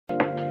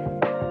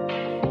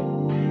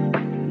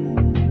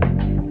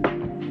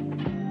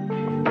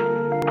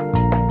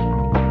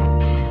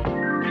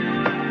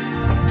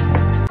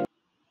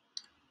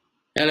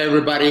Hello,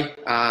 everybody.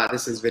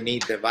 This is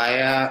Vineet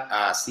Devaya,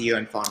 CEO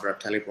and founder of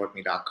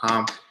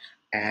teleportme.com,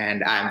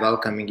 and I'm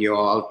welcoming you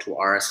all to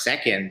our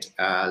second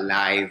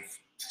live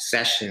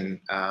session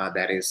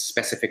that is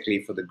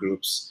specifically for the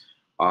groups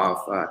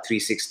of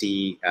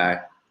 360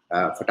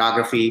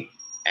 photography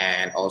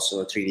and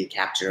also 3D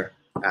capture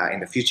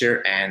in the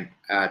future. And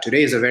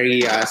today is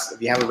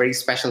we have a very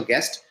special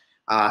guest,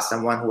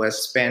 someone who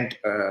has spent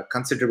a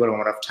considerable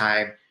amount of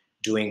time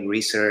doing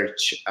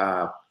research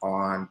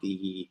on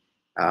the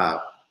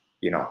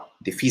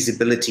the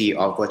feasibility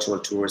of virtual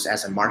tours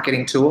as a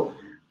marketing tool.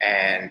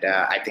 And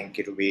I think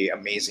it will be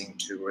amazing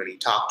to really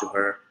talk to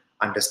her,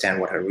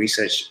 understand what her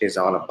research is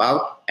all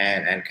about,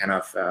 and kind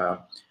of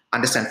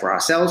understand for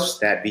ourselves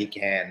that we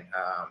can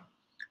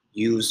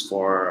use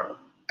for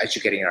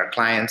educating our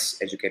clients,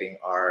 educating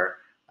our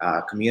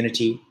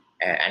community,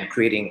 and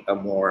creating a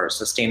more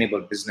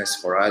sustainable business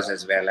for us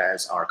as well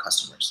as our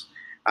customers.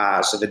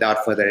 So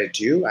without further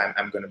ado,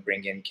 I'm going to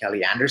bring in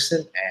Kelley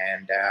Anderson,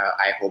 and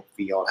I hope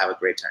we all have a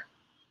great time.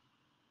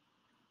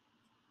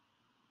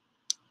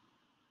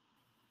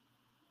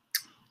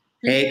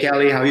 Hey,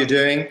 Kelley, how are you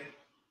doing?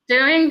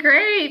 Doing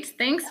great.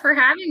 Thanks for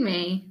having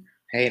me.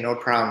 Hey, no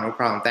problem, no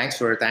problem. Thanks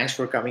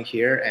for coming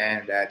here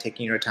and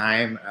taking your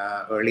time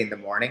early in the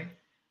morning.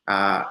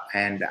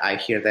 And I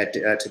hear that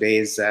today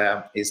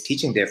is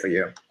teaching day for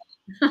you.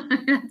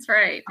 That's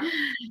right.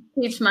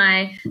 Teach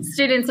my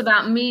students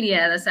about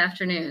media this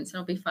afternoon, so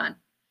it'll be fun.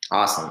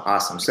 Awesome,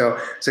 awesome. So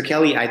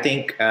Kelley, I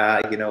think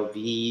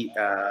we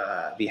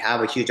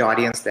have a huge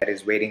audience that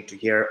is waiting to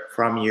hear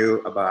from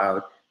you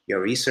about your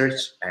research,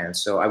 and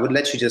so I would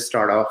let you just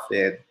start off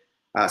with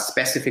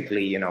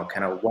specifically,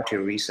 kind of what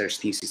your research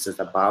thesis is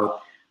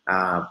about,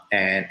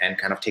 and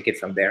kind of take it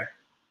from there.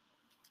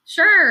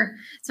 Sure.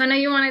 So I know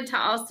you wanted to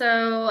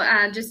also,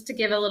 just to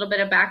give a little bit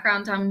of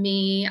background on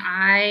me,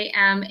 I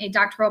am a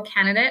doctoral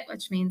candidate,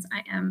 which means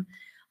I am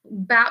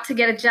about to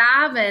get a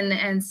job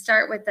and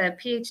start with a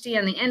PhD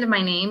on the end of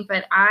my name,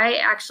 but I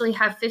actually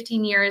have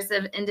 15 years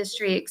of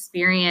industry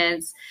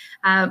experience,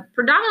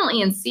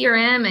 predominantly in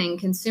CRM and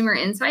consumer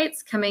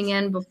insights coming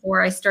in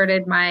before I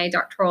started my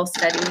doctoral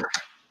study.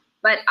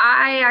 But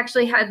I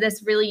actually had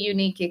this really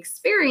unique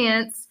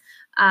experience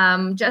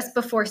just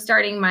before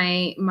starting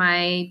my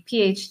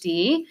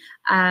PhD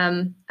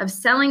of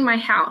selling my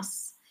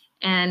house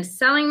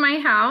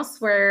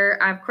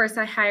where, of course,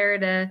 I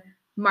hired a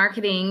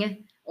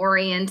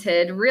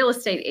marketing-oriented real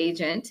estate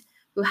agent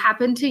who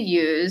happened to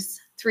use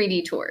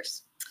 3D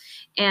tours.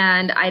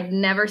 And I'd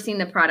never seen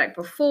the product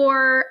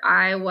before.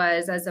 I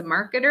was, as a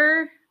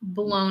marketer,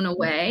 blown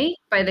away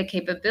by the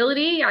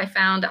capability. I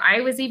found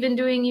I was even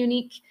doing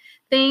unique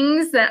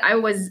things that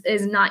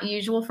is not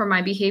usual for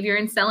my behavior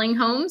in selling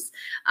homes,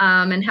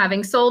 and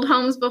having sold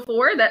homes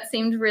before, that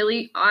seemed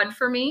really odd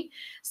for me.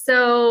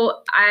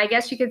 So I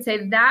guess you could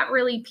say that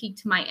really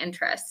piqued my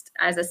interest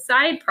as a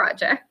side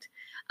project,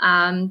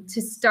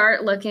 to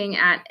start looking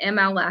at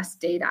MLS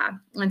data.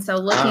 And so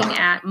looking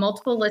at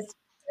multiple listing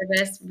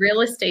service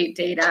real estate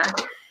data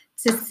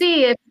to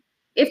see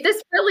if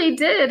this really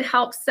did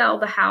help sell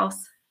the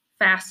house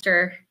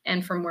faster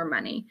and for more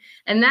money.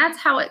 And that's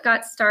how it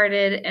got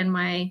started, and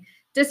my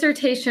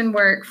dissertation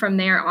work from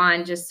there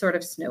on just sort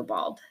of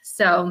snowballed.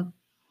 So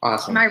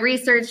awesome. My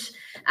research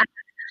at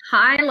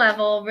high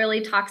level really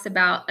talks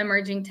about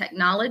emerging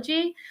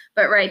technology,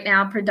 but right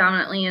now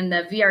predominantly in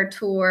the VR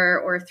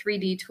tour or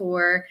 3D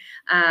tour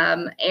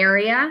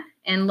area,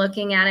 and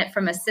looking at it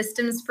from a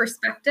systems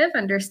perspective,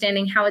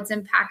 understanding how it's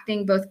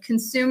impacting both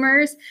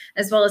consumers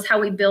as well as how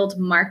we build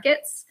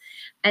markets,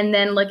 and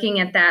then looking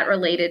at that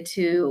related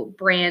to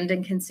brand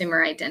and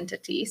consumer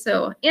identity.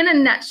 So in a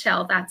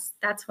nutshell,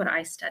 that's what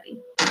I study.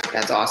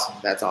 That's awesome.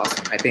 That's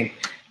awesome. I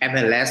think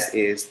MLS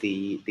is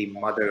the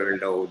mother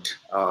lode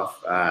of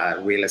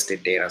real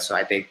estate data. So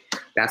I think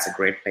that's a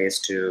great place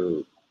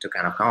to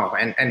kind of come up.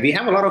 And we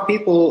have a lot of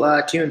people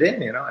tuned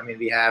in, I mean,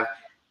 we have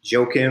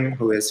Joachim,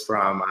 who is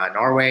from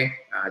Norway.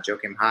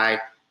 Joachim, hi.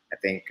 I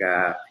think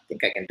I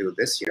can do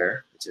this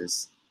here, which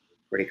is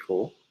pretty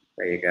cool.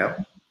 There you go.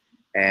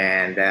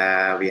 And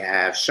we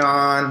have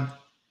Sean,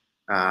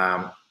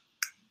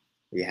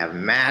 we have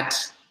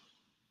Matt.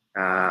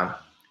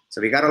 So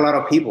we got a lot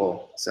of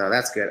people, so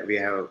that's good. We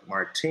have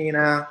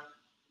Martina.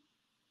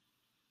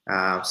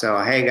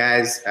 So hey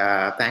guys,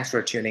 thanks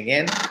for tuning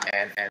in,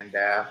 and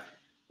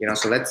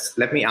so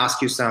let me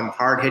ask you some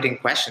hard-hitting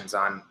questions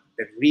on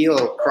the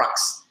real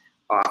crux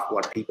of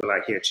what people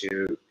are here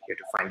to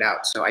find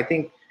out. So I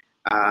think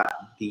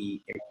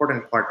the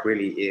important part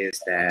really is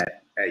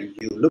that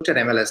you looked at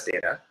MLS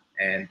data,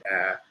 and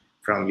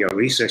from your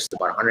research,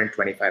 about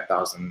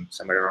 125,000,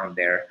 somewhere around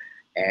there,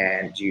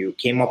 and you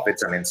came up with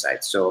some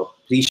insights. So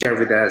please share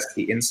with us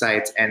the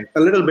insights and a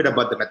little bit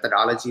about the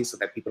methodology so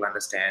that people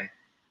understand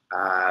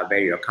where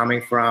you're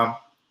coming from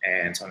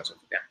and so on and so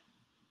forth.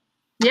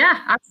 Yeah,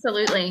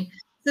 absolutely.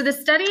 So the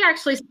study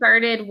actually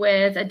started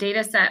with a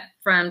data set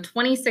from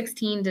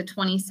 2016 to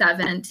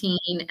 2017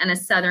 in a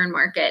southern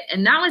market.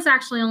 And that was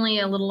actually only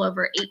a little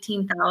over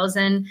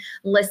 18,000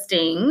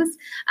 listings.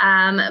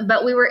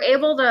 But we were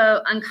able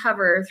to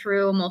uncover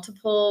through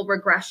multiple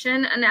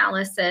regression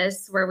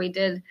analysis where we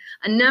did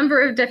a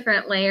number of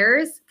different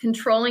layers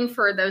controlling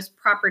for those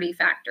property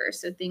factors.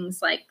 So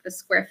things like the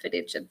square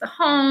footage of the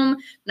home,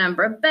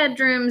 number of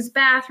bedrooms,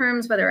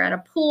 bathrooms, whether at a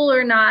pool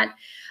or not,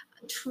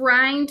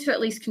 trying to at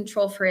least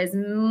control for as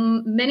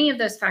many of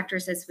those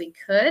factors as we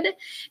could,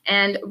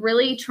 and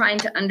really trying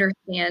to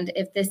understand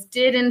if this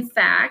did in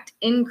fact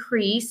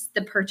increase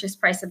the purchase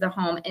price of the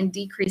home and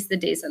decrease the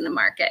days on the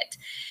market.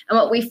 And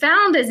what we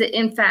found is it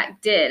in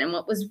fact did. And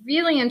what was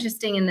really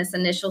interesting in this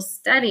initial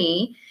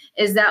study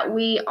is that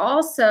we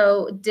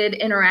also did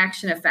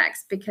interaction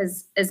effects,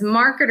 because as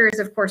marketers,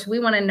 of course, we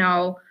want to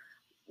know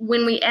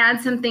when we add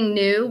something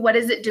new, what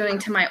is it doing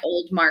to my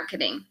old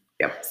marketing?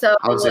 Yep. So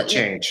how does it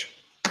change?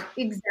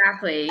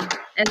 Exactly.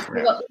 And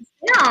so what we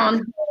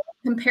found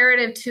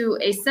comparative to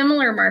a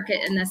similar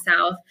market in the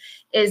South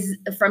is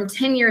from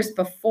 10 years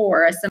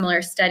before a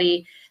similar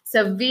study.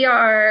 So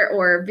VR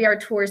or VR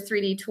tours,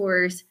 3D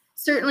tours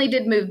certainly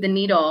did move the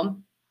needle.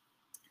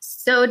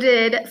 So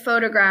did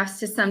photographs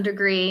to some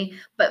degree,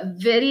 but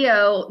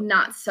video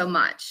not so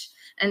much.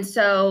 And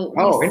so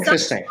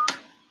interesting.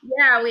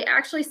 Yeah, we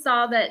actually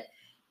saw that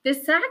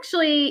this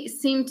actually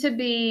seemed to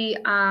be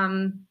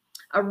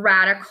a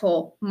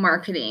radical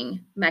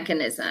marketing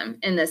mechanism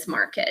in this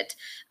market.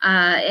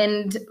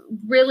 And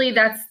really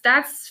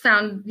that's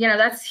found,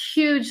 that's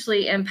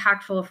hugely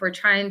impactful if we're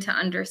trying to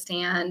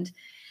understand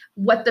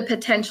what the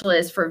potential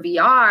is for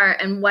VR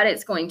and what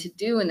it's going to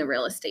do in the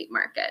real estate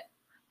market.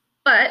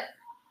 But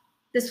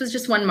this was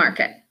just one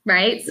market,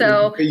 right?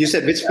 So you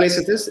said which place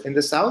is this in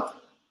the South?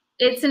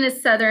 It's in a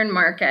southern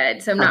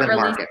market. So I'm not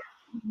really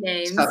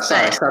names.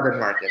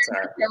 Southern market,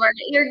 sorry.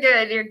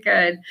 You're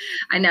good.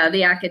 I know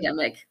the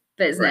academic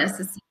business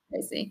is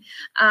crazy.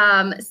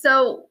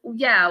 So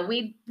yeah,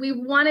 we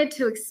wanted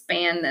to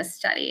expand this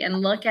study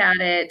and look at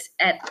it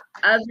at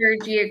other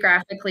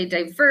geographically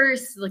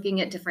diverse,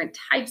 looking at different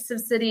types of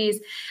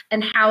cities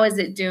and how is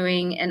it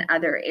doing in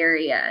other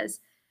areas.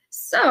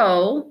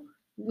 So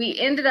we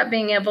ended up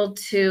being able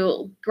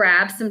to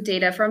grab some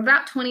data from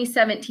about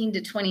 2017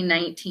 to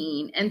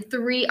 2019 and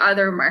 3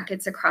 other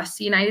markets across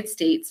the United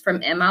States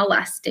from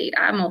MLS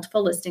data,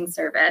 multiple listing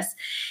service,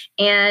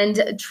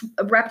 and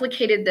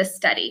replicated this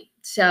study.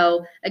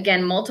 So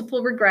again,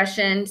 multiple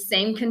regression,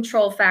 same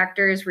control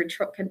factors,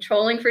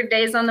 controlling for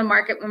days on the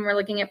market when we're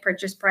looking at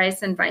purchase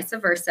price and vice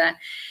versa.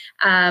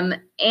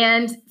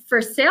 And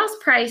for sales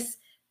price,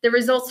 the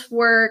results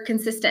were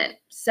consistent.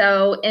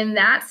 So in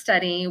that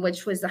study,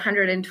 which was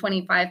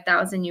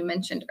 125,000 you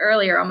mentioned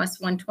earlier,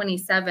 almost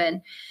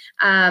 127,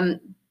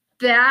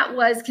 that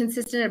was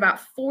consistent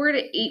about 4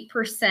 to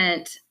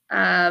 8%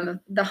 of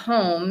the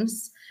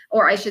homes,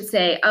 or I should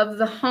say of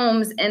the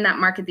homes in that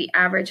market, the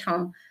average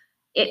home,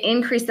 it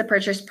increased the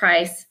purchase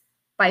price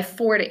by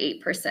 4 to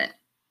 8%.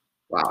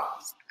 Wow.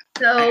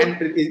 So and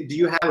do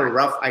you have a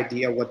rough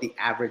idea what the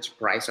average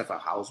price of a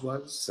house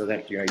was so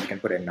that you can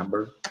put a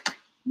number?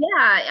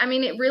 Yeah, I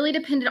mean, it really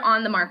depended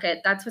on the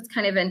market. That's what's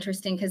kind of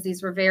interesting because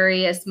these were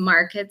various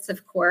markets,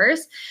 of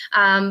course,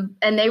 and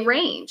they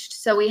ranged.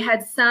 So we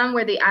had some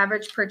where the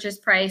average purchase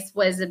price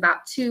was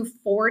about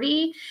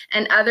 $240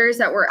 and others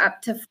that were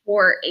up to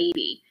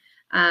 $480.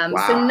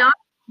 Wow. So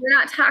we're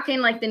not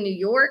talking like the New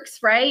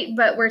Yorks, right?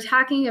 But we're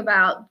talking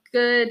about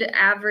good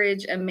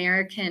average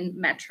American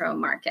metro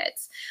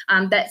markets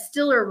that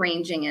still are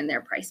ranging in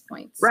their price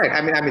points. Right. I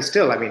mean,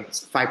 still,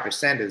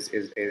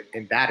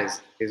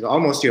 5% is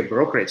almost your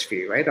brokerage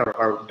fee, right?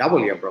 Or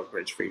double your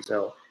brokerage fee.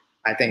 So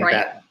I think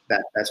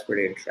that's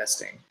pretty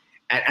interesting.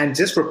 And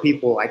just for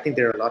people, I think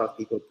there are a lot of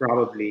people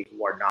probably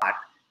who are not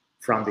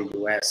from the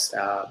US.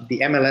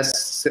 The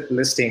MLS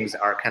listings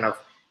are kind of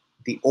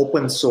the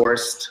open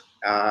sourced.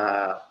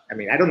 I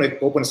don't know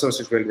if open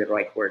source is really the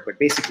right word, but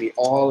basically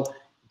all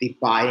the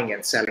buying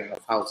and selling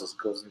of houses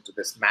goes into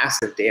this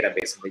massive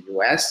database in the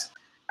US.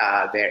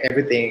 There,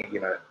 everything,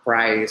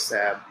 price,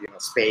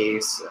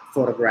 space,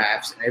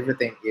 photographs, and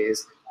everything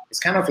is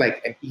kind of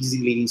like an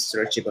easily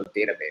searchable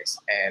database.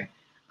 And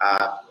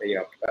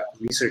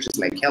researchers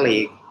like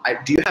Kelley,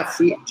 do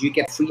you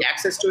get free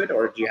access to it,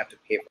 or do you have to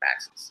pay for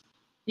access?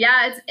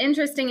 Yeah, it's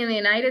interesting in the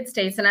United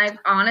States, and I've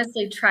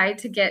honestly tried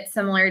to get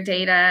similar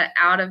data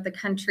out of the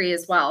country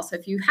as well. So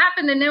if you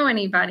happen to know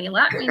anybody,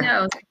 let me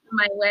know. Send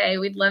my way.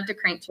 We'd love to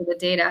crank through the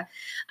data.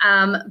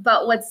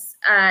 But what's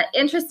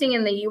interesting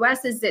in the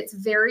US is it's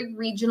very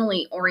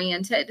regionally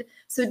oriented.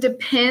 So it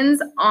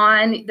depends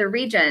on the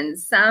region.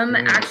 Some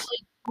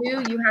actually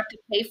you have to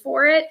pay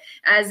for it.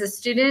 As a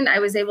student, I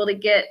was able to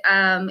get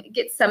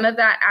some of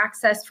that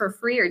access for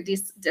free or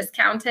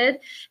discounted,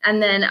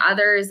 and then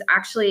others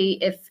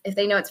actually, if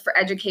they know it's for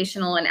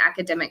educational and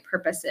academic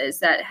purposes,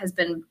 that has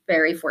been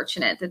very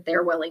fortunate that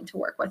they're willing to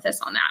work with us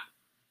on that.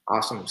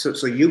 Awesome.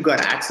 So you got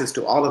access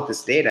to all of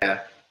this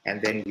data,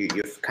 and then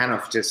you've kind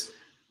of just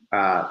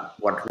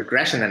what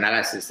regression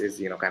analysis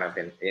is, kind of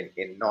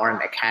in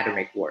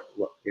non-academic work.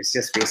 It's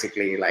just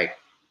basically like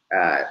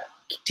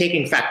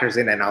taking factors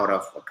in and out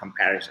of a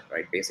comparison,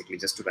 right? Basically,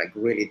 just to like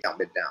really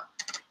dumb it down.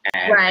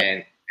 And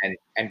right.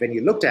 and when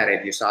you looked at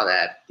it, you saw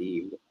that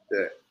the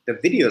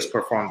videos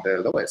performed the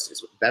lowest.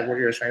 Is that what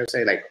you're trying to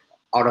say? Like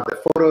out of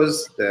the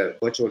photos, the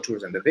virtual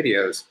tours, and the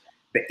videos,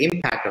 the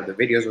impact of the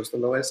videos was the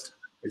lowest.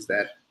 Is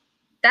that?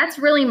 That's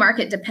really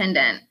market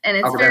dependent, and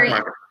it's very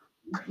market.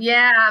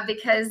 Yeah,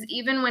 because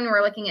even when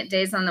we're looking at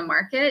days on the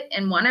market,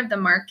 in one of the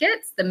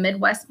markets, the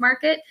Midwest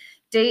market,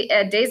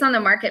 days on the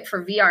market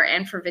for VR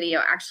and for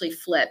video actually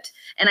flipped.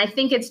 And I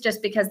think it's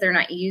just because they're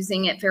not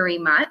using it very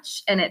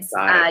much, and it's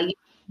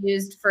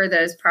used for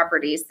those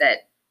properties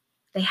that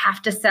they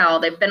have to sell.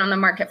 They've been on the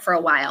market for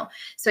a while.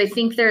 So I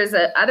think there's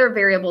other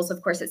variables,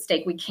 of course, at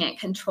stake we can't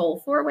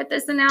control for with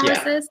this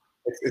analysis.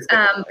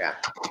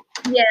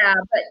 Yeah,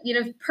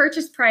 but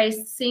purchase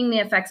price, seeing the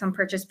effects on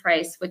purchase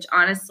price, which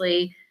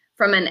honestly,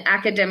 from an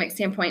academic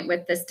standpoint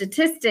with the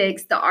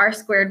statistics, the R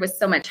squared was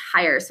so much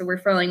higher. So we're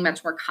feeling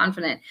much more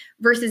confident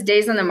versus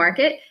days on the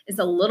market is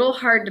a little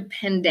hard to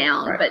pin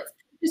down, but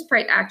purchase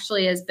price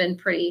actually has been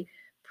pretty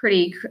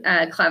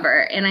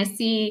clever. And I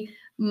see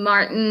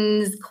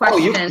Martin's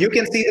question. Oh, you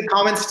can see the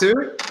comments too?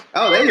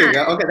 Oh, there you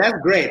go. Okay, that's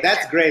great.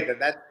 That's great.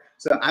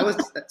 So I was,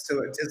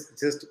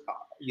 just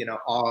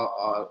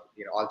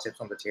all chips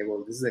on the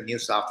table. This is a new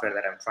software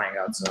that I'm trying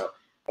out. So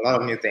a lot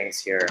of new things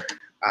here.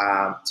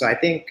 So I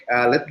think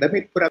let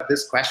me put up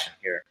this question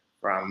here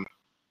from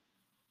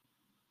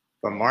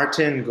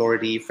Martin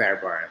Gordy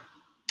Fairbairn.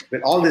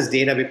 With all this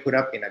data we put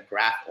up in a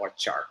graph or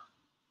chart.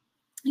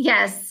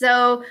 Yes.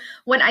 So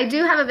what I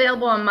do have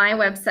available on my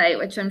website,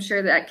 which I'm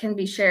sure that can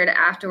be shared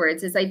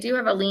afterwards, is I do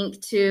have a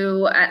link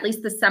to at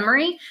least the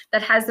summary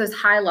that has those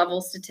high level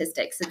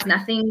statistics. It's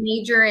nothing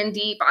major and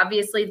deep.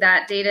 Obviously,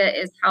 that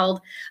data is held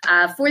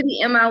for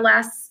the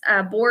MLS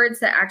boards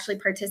that actually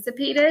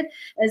participated,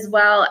 as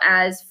well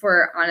as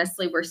for,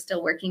 honestly, we're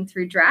still working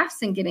through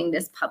drafts and getting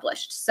this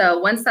published. So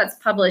once that's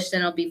published, then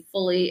it'll be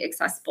fully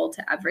accessible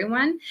to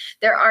everyone.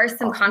 There are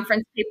some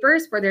conference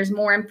papers where there's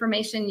more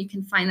information. You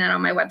can find that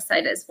on my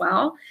website as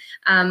well.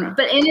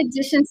 But in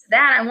addition to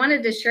that, I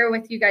wanted to share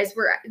with you guys,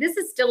 this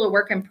is still a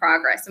work in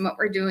progress. And what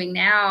we're doing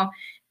now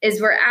is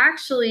we're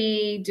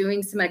actually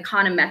doing some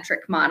econometric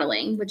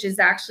modeling, which is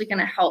actually going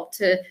to help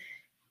to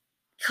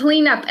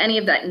clean up any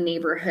of that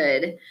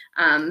neighborhood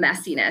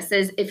messiness.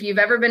 As if you've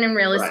ever been in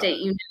real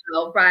estate, you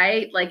know,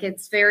 right? Like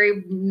it's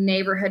very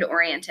neighborhood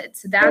oriented.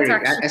 So that's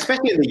actually,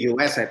 especially in the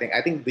US, I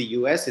think the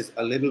US is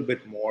a little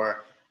bit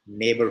more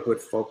neighborhood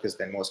focused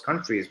than most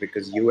countries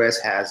because US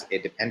has a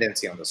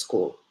dependency on the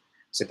school.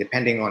 So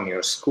depending on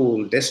your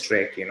school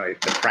district, the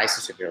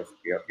prices of your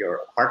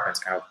apartments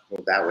kind of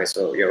move that way.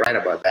 So you're right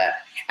about that.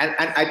 And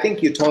I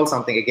think you told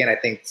something, again, I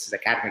think this is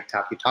academic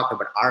talk, you talked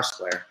about R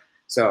square.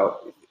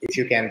 So if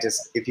you can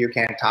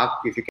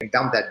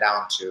dump that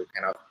down to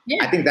kind of,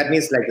 I think that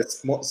means like the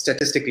most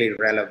statistically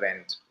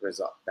relevant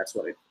result. That's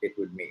what it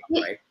would mean,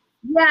 right?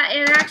 Yeah,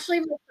 it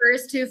actually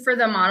refers to, for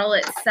the model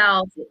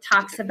itself, it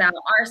talks about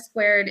R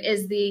squared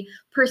is the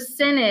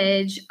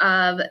percentage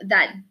of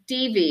that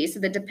DV, so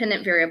the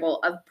dependent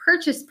variable of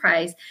purchase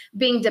price,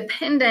 being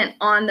dependent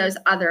on those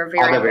other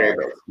variables. Other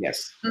variables,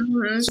 yes.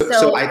 Mm-hmm.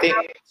 So I think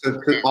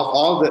of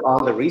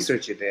all the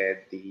research you did,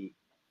 the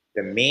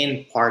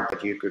main part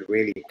that you could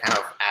really kind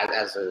of,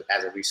 as a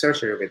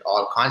researcher with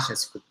all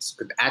conscience,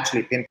 could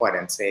actually pinpoint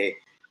and say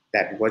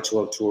that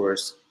virtual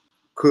tours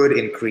could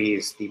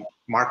increase the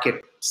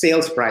market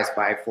sales price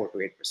by 4 to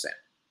 8%,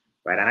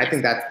 right? And I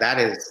think that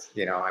is,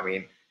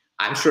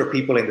 I'm sure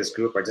people in this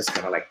group are just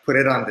gonna like put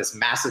it on this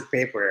massive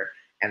paper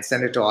and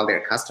send it to all their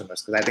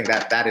customers, because I think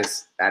that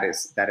is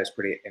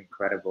pretty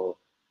incredible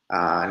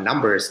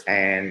numbers.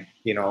 And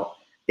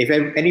if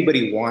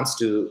anybody wants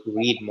to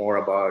read more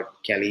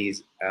about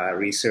Kelley's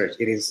research,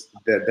 it is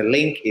the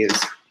link is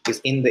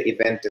in the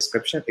event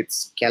description.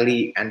 It's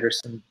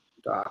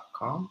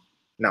kelleyanderson.com.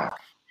 No,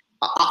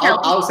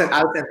 I'll send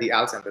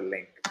the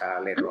link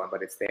later on,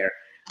 but it's there,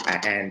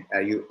 and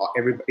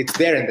it's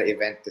there in the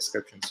event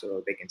description,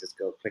 so they can just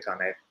go click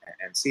on it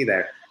and see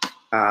there.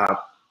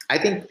 I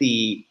think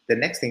the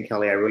next thing,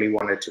 Kelley, I really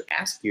wanted to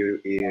ask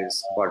you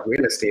is about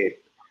real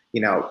estate.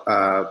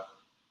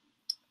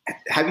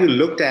 Have you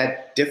looked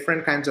at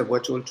different kinds of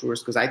virtual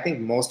tours? Because I think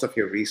most of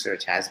your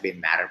research has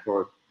been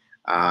Matterport,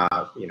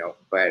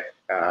 but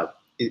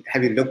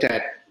have you looked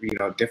at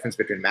difference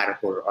between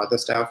Matterport or other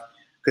stuff?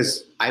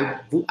 Because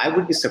I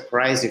would be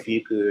surprised if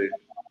you could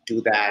do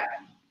that.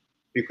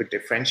 You could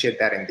differentiate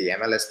that in the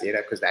MLS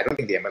data, because I don't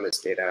think the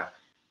MLS data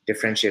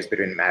differentiates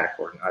between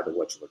Matterport and other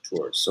virtual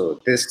tours.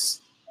 So carry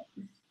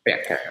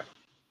on.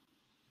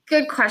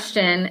 Good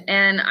question.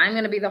 And I'm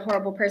going to be the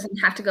horrible person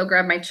to have to go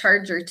grab my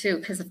charger too,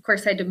 because of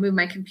course I had to move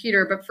my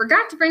computer, but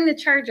forgot to bring the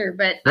charger.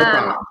 But no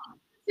problem.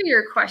 To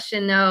your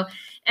question though,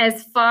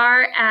 as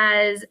far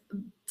as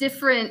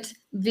different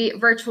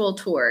virtual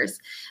tours.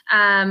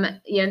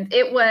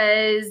 It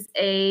was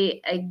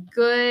a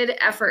good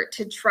effort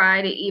to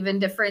try to even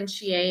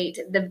differentiate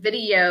the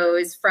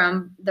videos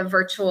from the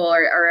virtual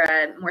or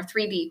more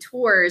 3D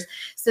tours.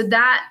 So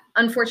that,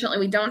 unfortunately,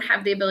 we don't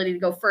have the ability to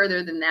go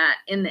further than that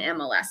in the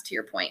MLS, to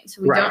your point.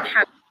 So we don't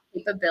have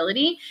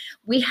capability.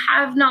 We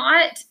have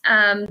not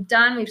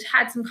we've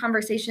had some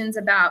conversations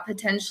about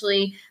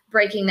potentially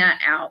breaking that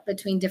out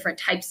between different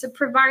types of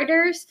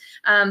providers,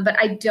 but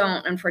I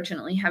don't,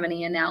 unfortunately, have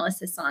any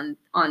analysis on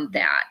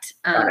that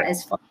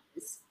as far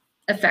as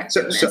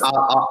effectiveness. So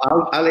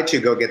I'll let you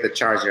go get the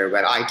charger,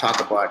 but I talk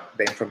about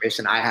the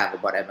information I have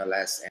about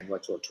MLS and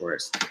virtual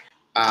tours.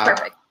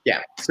 Perfect.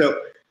 Yeah.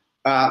 So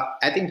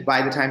I think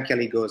by the time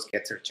Kelley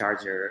gets her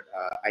charger,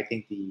 I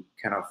think the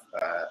kind of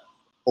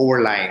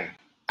overlying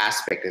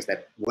aspect is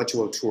that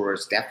virtual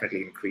tours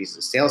definitely increase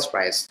the sales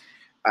price.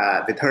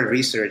 With her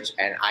research,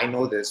 and I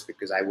know this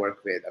because I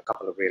work with a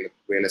couple of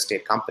real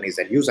estate companies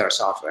that use our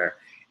software,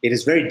 it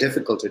is very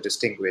difficult to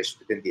distinguish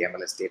within the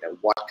MLS data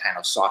what kind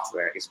of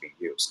software is being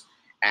used.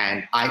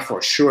 And I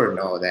for sure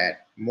know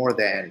that more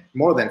than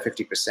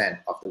 50%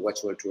 of the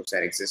virtual tours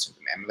that exist in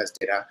the MLS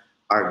data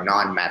are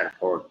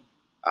non-Matterport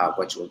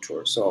virtual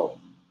tours. So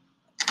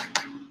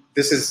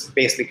this is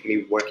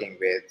basically working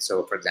with,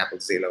 so for example,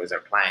 Zillow is our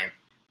client.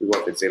 We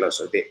work with Zillow,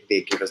 so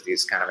they give us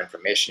this kind of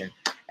information.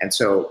 And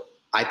so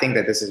I think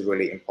that this is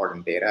really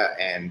important data.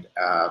 And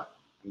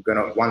I'm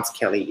gonna, once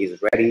Kelley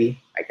is ready,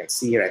 I can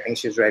see her, I think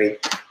she's ready.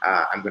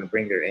 I'm gonna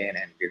bring her in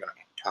and we're gonna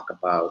talk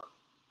about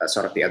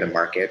sort of the other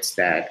markets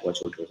that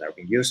virtual tours are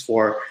being used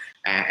for,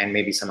 and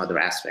maybe some other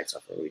aspects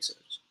of her research.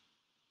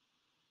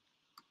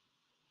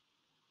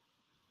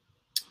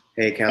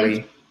 Hey,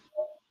 Kelley.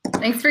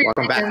 Thanks for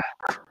welcome back.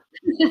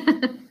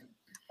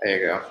 There you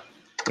go.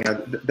 You know,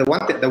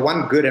 the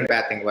one good and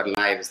bad thing about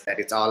live is that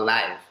it's all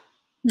live.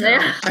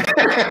 Yeah.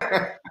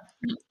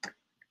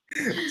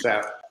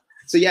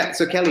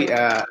 So Kelley,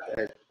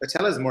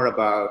 tell us more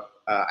about.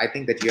 I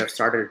think that you have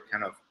started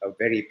kind of a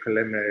very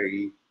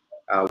preliminary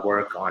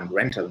work on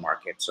rental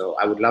market. So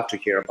I would love to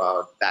hear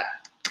about that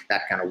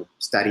kind of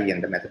study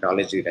and the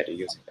methodology that you're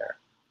using there.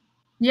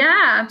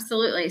 Yeah,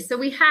 absolutely. So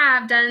we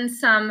have done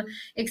some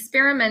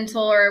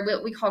experimental, or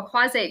what we call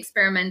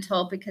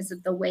quasi-experimental, because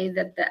of the way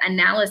that the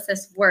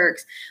analysis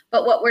works.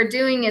 But what we're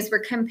doing is we're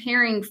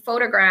comparing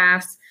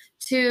photographs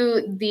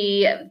to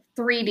the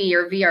 3D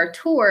or VR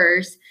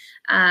tours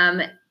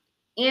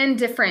in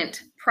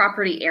different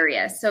property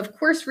areas. So of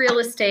course, real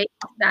estate,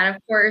 that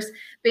of course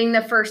being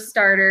the first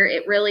starter,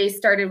 it really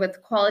started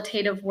with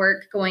qualitative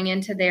work going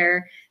into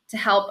there to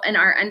help in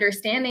our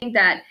understanding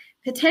that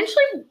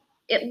potentially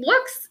it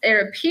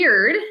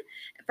appeared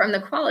from the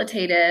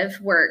qualitative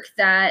work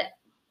that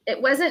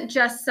it wasn't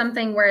just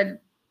something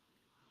where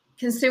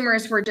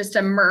consumers were just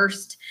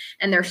immersed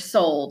and they're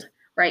sold,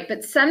 right?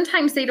 But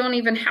sometimes they don't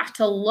even have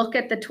to look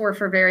at the tour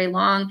for very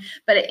long,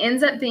 but it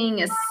ends up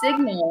being a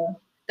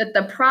signal that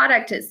the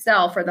product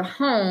itself or the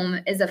home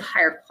is of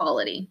higher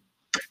quality.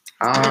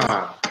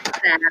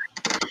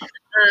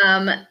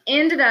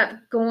 Ended up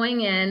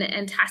going in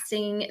and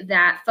testing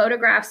that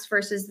photographs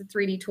versus the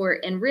 3D tour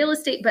in real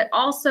estate, but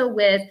also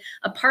with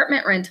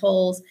apartment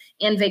rentals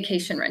and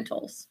vacation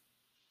rentals.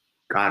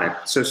 Got it.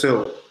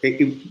 So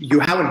you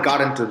haven't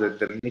gotten to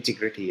the nitty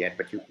gritty yet,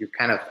 but you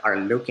kind of are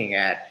looking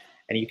at,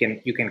 and you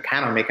can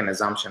kind of make an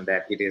assumption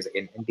that it is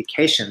an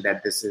indication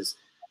that this is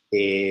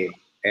a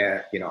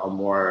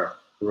more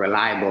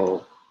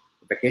reliable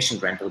vacation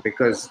rental,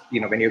 because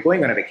when you're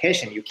going on a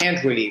vacation, you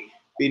can't really,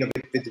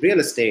 with real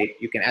estate,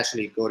 you can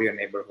actually go to your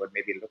neighborhood,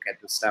 maybe look at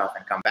the stuff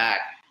and come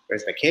back.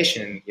 Whereas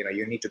vacation,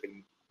 you need to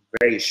be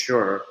very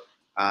sure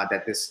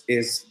that this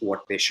is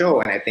what they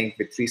show. And I think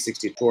with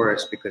 360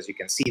 tours, because you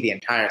can see the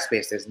entire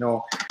space, there's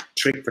no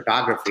trick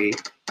photography.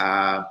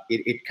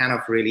 It kind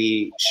of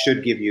really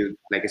should give you,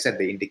 like I said,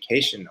 the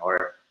indication,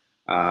 or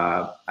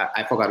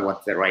I forgot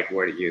what the right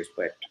word to use,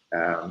 but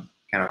kind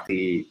of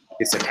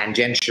it's a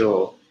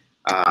tangential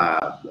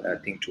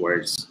thing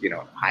towards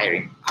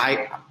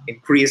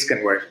increased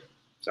conversion.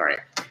 Sorry.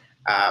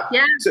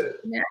 So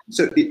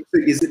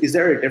is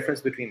there a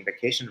difference between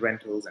vacation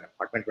rentals and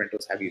apartment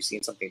rentals? Have you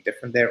seen something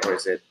different there, or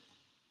is it?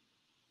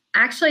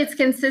 Actually, it's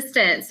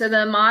consistent. So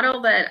the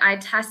model that I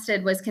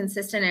tested was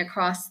consistent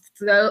across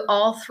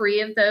all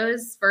three of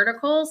those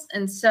verticals.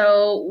 And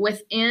so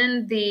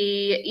within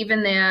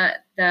even the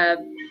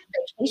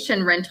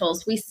vacation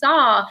rentals, we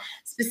saw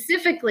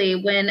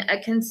specifically when a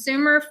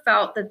consumer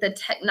felt that the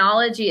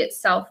technology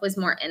itself was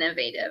more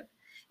innovative,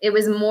 it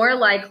was more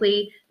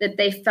likely that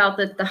they felt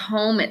that the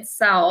home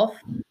itself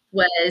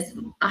was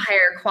a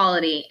higher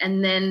quality,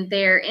 and then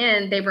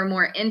therein they were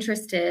more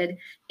interested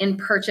in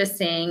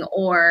purchasing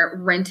or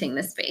renting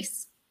the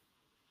space.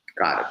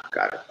 Got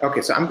it.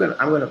 Okay, so I'm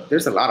gonna.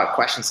 There's a lot of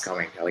questions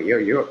coming, Kelley.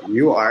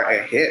 You are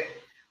a hit.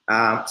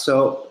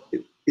 So,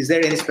 is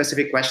there any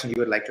specific question you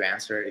would like to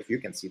answer? If you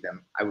can see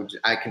them,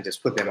 I can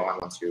just put them on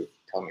once you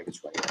tell me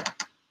which one you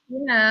want.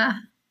 Yeah.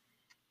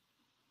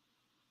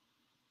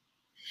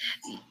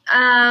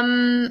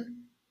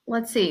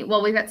 let's see.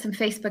 Well, we've got some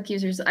Facebook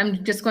users.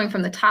 I'm just going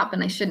from the top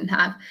and I shouldn't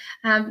have.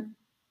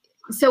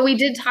 So we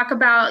did talk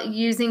about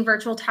using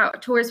virtual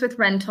tours with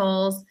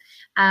rentals.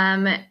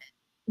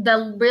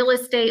 The real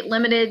estate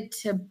limited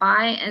to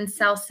buy and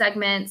sell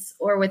segments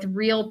or with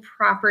real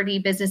property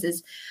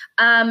businesses.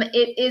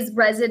 It is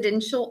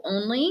residential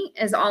only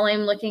is all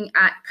I'm looking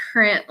at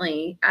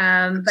currently,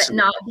 but So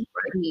not.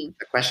 the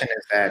question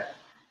is that,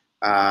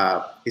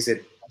 is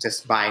it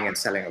just buying and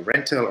selling a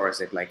rental, or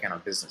is it like kind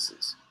of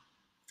businesses?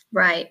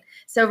 Right.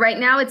 So right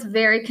now it's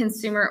very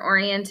consumer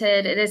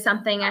oriented. It is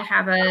something I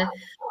have a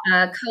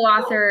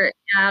co-author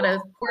out of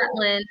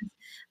Portland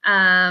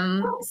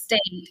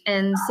state.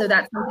 And so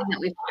that's something that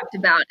we've talked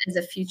about as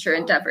a future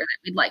endeavor that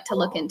we'd like to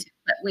look into,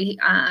 but we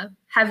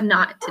have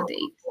not to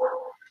date.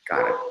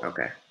 Got it.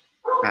 Okay.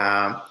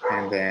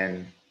 And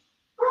then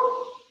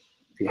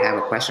we have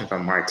a question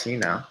from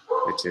Martina,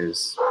 which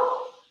is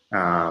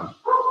the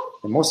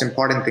most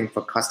important thing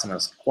for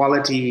customers: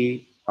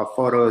 quality of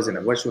photos in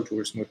a virtual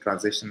tour, smooth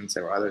transitions,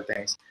 or other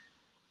things.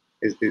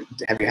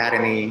 Have you had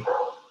any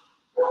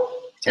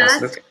chance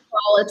to look at?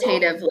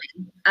 Qualitatively,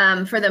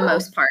 for the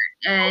most part.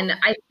 And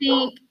I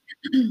think,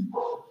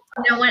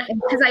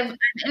 because I've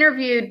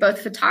interviewed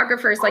both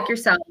photographers like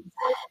yourself,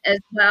 as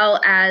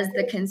well as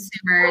the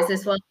consumers,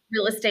 as well as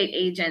real estate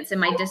agents in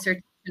my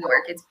dissertation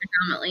work, it's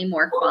predominantly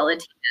more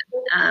qualitative.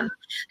 And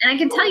I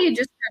can tell you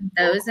just from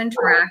those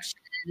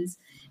interactions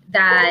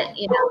that,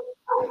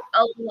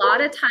 a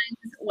lot of times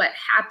what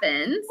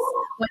happens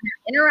when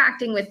they're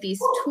interacting with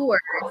these tours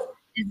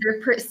is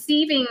they're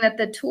perceiving that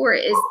the tour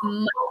is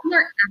much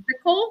more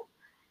ethical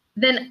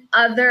than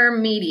other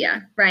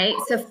media, right?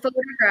 So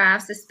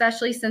photographs,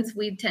 especially since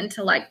we tend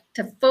to like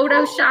to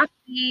Photoshop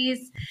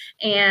these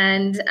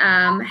and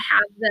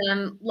have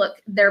them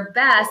look their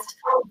best,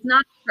 it's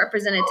not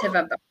representative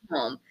of the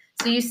home.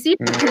 So you see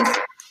the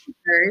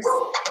consumers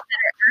that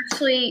are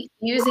actually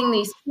using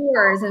these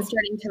tours and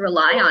starting to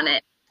rely on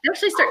it, they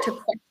actually start to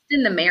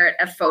question the merit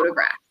of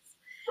photographs.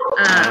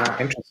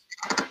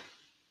 Interesting.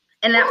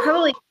 And that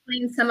probably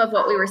explains some of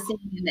what we were seeing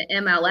in the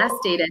MLS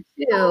data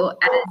too,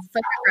 as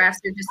photographs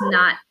are just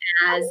not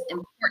as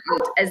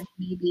important as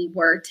maybe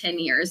were 10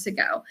 years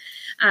ago.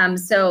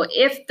 So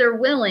if they're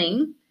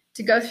willing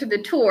to go through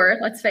the tour,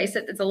 let's face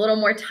it, it's a little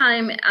more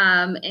time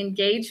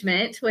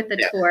engagement with the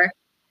tour,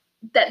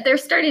 that they're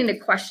starting to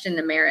question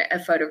the merit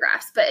of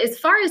photographs. But as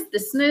far as the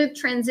smooth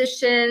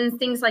transitions,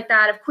 things like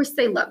that, of course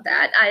they love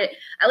that.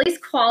 At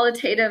least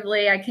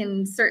qualitatively, I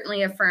can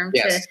certainly affirm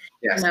they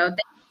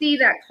see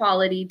that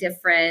quality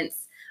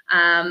difference,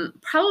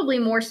 probably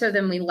more so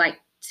than we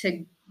like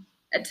to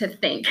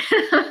think.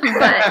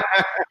 but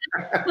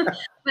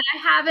I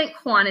haven't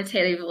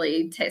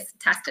quantitatively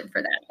tested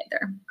for that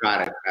either.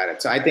 Got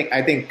it. So I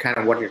think kind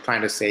of what you're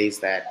trying to say is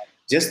that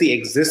just the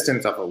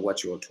existence of a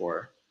virtual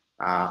tour,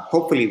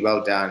 hopefully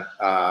well done,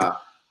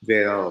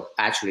 will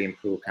actually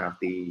improve kind of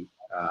the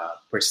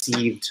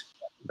perceived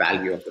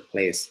value of the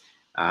place,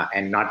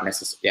 and not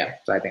necessarily.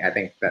 So I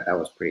think that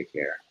was pretty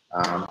clear.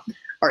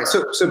 All right.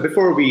 So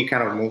before we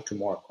kind of move to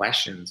more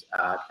questions,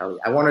 Kelley,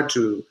 I wanted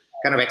to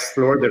kind of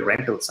explore the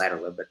rental side a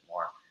little bit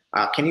more.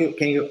 Can you?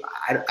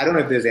 I don't know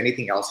if there's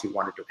anything else you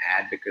wanted to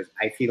add, because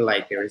I feel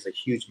like there is a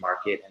huge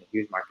market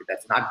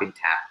that's not been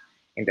tapped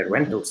in the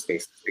rental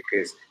space,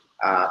 because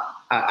and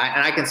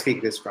I can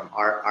speak this from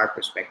our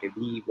perspective.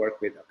 We work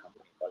with a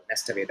company called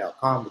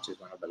Nestaway.com, which is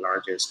one of the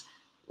largest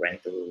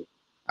rental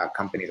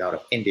companies out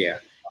of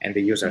India, and they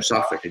use our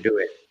software to do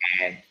it,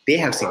 and they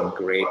have seen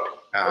great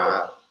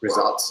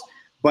results.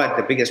 But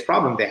the biggest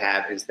problem they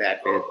have is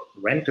that with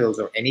rentals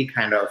or any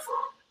kind of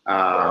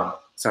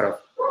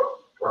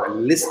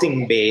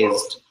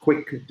listing-based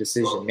quick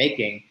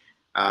decision-making,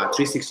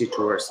 360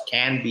 tours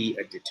can be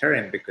a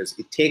deterrent, because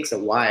it takes a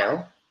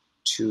while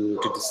to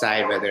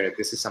decide whether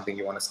this is something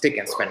you want to stick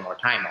and spend more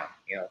time on.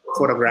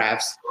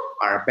 Photographs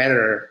are a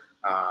better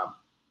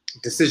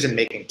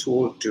decision-making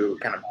tool to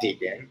kind of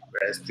dig in,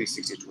 whereas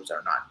 360 tours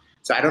are not.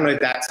 So I don't know if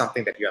that's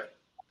something that you have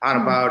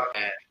thought about,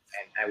 and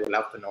I would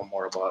love to know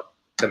more about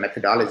the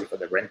methodology for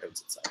the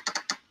rentals itself.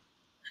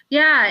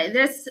 Yeah,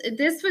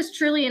 this was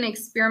truly an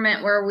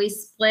experiment where we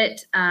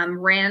split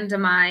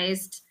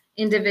randomized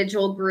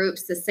individual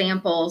groups, the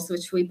samples,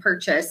 which we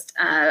purchased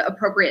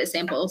appropriate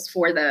samples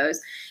for those.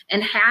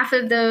 And half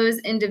of those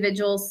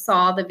individuals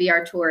saw the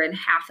VR tour and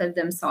half of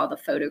them saw the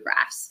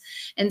photographs.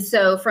 And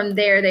so from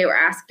there, they were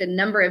asked a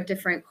number of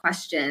different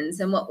questions.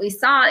 And what we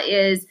saw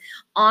is,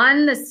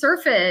 on the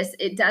surface,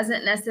 it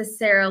doesn't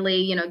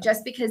necessarily,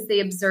 just because they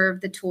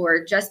observed the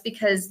tour, just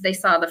because they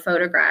saw the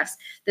photographs,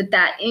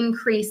 that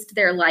increased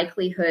their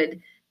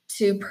likelihood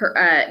to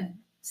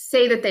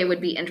say that they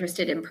would be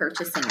interested in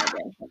purchasing a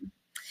rental.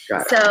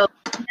 So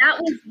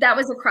that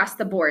was across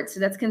the board. So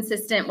that's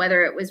consistent,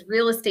 whether it was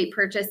real estate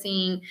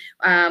purchasing,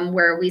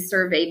 where we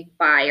surveyed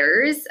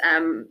buyers,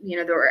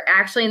 that were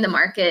actually in the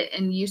market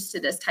and used to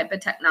this type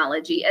of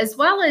technology, as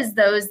well as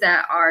those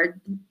that are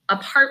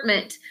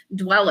apartment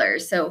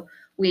dwellers. So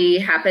We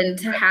happen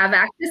to have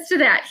access to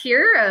that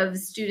here of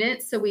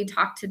students, so we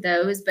talk to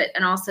those,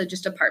 and also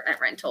just apartment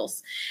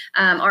rentals,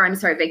 or I'm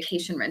sorry,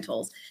 vacation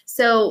rentals.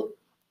 So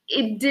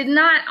it did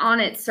not on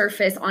its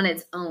surface, on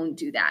its own,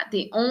 do that.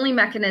 The only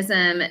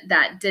mechanism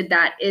that did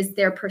that is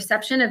their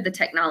perception of the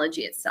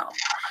technology itself.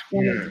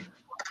 And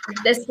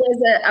this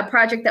was a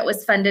project that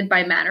was funded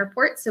by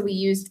Matterport, so we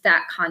used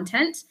that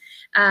content.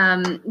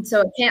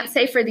 So I can't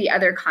say for the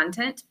other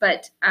content,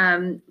 but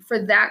for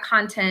that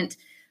content,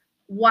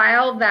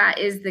 while that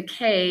is the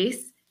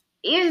case,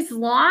 as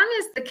long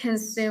as the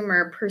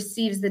consumer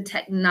perceives the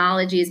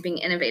technology as being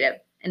innovative,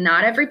 and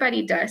not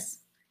everybody does,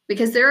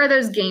 because there are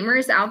those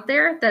gamers out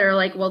there that are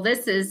like, well,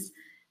 this is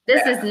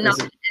not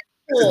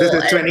cool. This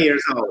is 20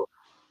 years old.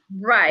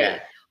 Right. Yeah.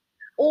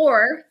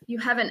 Or you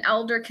have an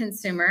elder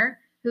consumer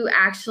who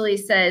actually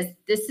says,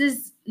 this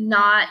is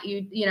not,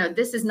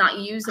 this is not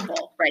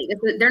usable, right?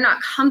 They're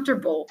not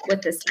comfortable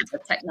with this type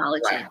of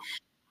technology. Right.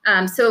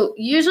 So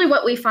usually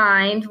what I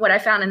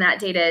found in that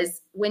data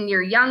is when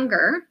you're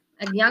younger,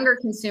 a younger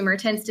consumer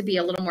tends to be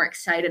a little more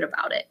excited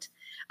about it,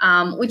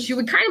 which you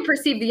would kind of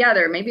perceive the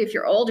other. Maybe if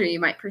you're older,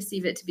 you might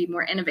perceive it to be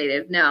more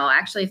innovative. No,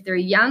 actually, if they're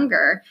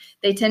younger,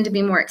 they tend to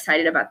be more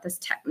excited about this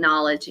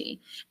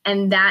technology.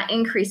 And that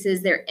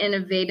increases their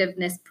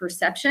innovativeness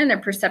perception, their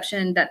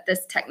perception that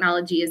this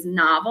technology is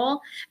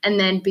novel. And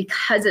then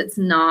because it's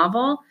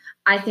novel,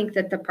 I think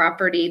that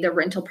the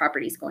rental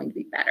property is going to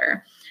be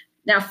better.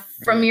 Now,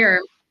 from your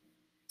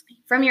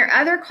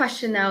other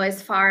question, though,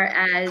 as far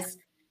as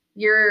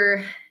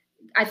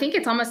I think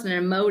it's almost an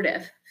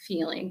emotive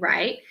feeling,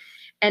 right?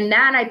 And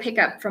that I pick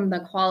up from the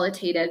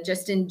qualitative,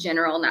 just in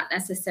general, not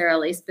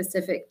necessarily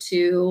specific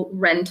to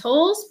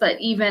rentals, but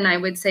even I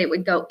would say it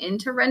would go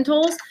into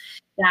rentals,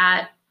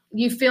 that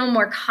you feel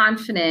more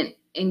confident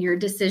in your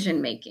decision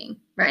making,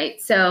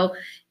 right? So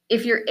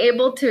if you're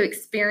able to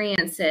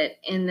experience it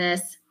in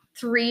this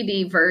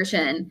 3D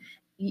version,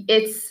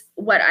 it's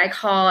what I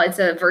call, it's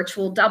a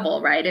virtual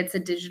double, right? It's a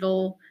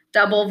digital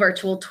double,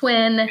 virtual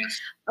twin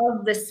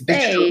of the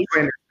space.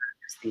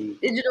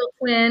 Digital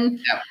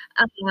twin.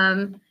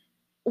 Yeah.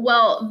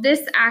 Well,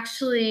 this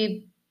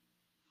actually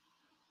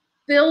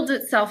builds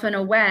itself in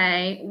a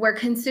way where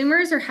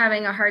consumers are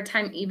having a hard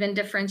time even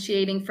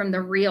differentiating from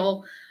the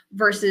real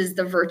versus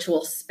the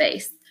virtual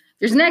space.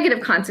 There's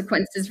negative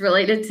consequences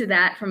related to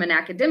that from an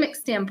academic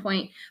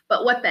standpoint,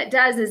 but what that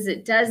does is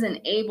it does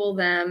enable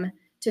them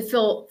to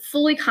feel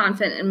fully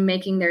confident in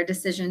making their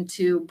decision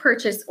to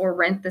purchase or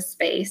rent the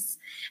space.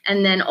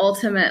 And then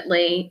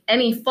ultimately,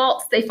 any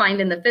faults they find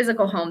in the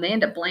physical home, they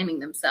end up blaming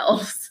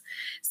themselves.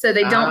 So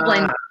they don't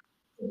blame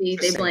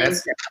they blame.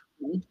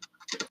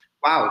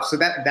 Wow. So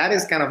that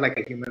is kind of like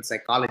a human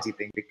psychology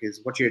thing, because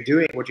what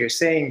you're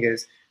saying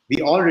is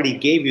we already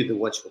gave you the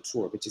virtual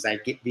tour, which is I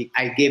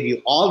gave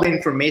you all the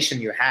information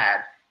you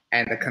had,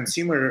 and the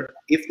consumer,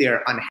 if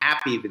they're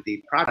unhappy with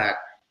the product,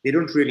 they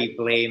don't really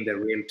blame the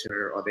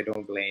realtor, or they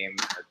don't blame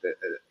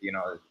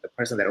the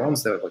person that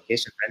owns the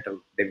vacation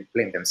rental. They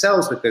blame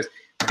themselves because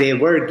they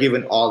were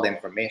given all the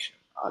information.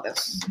 Oh,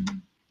 that's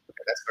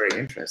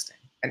very interesting.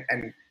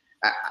 And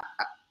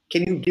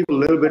can you give a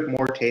little bit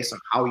more taste on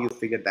how you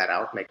figured that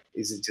out? Like,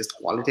 is it just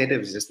qualitative?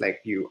 Is it just like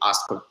you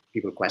ask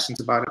people questions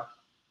about it?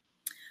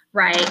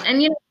 Right.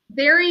 And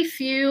very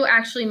few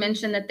actually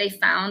mentioned that they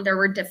found there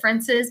were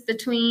differences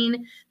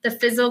between the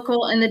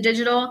physical and the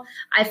digital.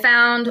 I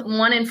found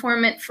one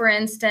informant, for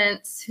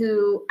instance,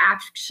 who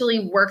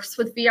actually works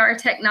with VR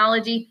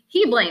technology.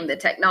 He blamed the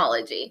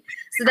technology.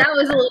 So that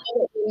was a little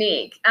bit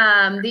unique.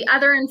 The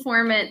other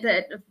informant,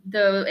 that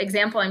the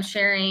example I'm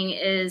sharing,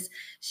 is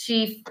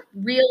she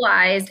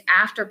realized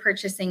after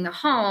purchasing the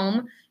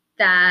home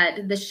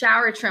that the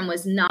shower trim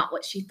was not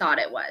what she thought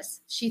it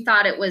was. She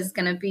thought it was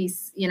going to be,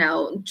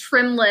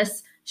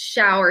 trimless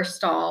shower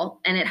stall,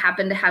 and it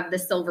happened to have the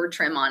silver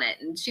trim on it,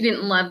 and she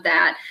didn't love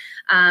that.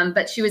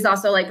 But she was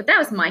also like, but that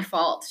was my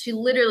fault. She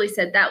literally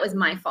said, that was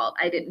my fault.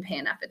 I didn't pay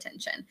enough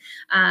attention.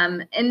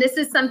 And this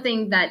is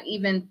something that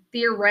even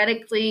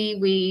theoretically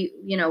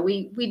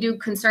we do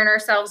concern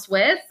ourselves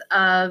with,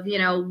 of,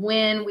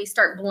 when we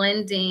start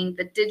blending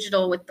the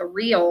digital with the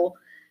real,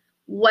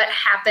 what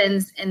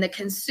happens in the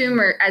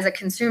consumer as a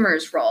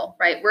consumer's role,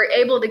 right? We're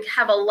able to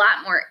have a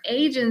lot more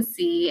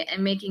agency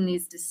in making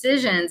these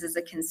decisions as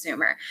a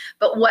consumer,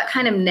 but what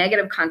kind of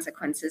negative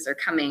consequences are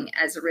coming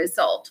as a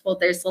result? Well,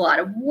 there's a lot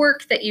of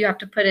work that you have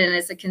to put in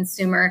as a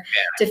consumer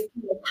to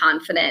feel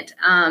confident.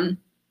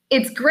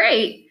 It's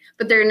great,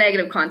 but there are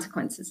negative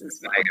consequences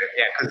as well.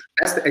 Yeah, because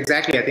that's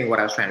exactly, I think, what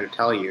I was trying to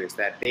tell you, is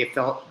that they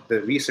felt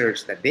the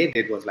research that they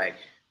did was like,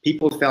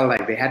 people felt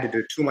like they had to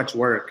do too much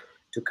work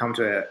to come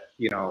to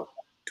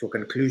a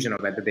conclusion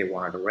of whether they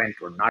wanted to rent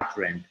or not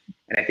rent.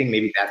 And I think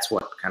maybe that's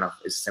what kind of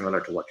is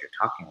similar to what you're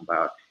talking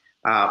about.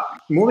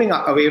 Moving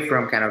away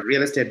from kind of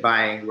real estate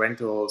buying,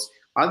 rentals,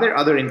 are there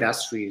other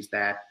industries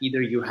that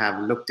either you have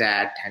looked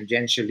at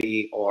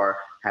tangentially or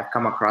have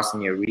come across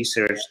in your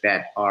research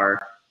that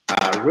are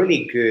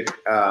really good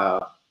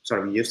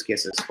sort of use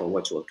cases for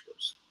virtual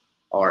tours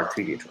or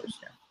 3D tours?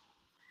 Yeah.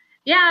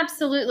 Yeah,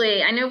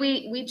 absolutely. I know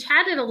we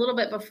chatted a little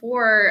bit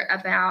before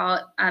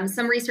about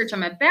some research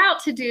I'm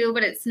about to do,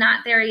 but it's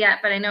not there yet.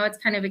 But I know it's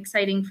kind of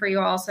exciting for you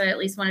all, so I at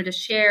least wanted to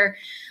share.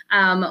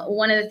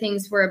 One of the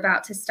things we're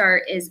about to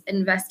start is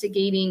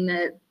investigating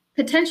the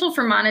potential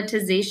for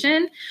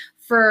monetization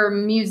for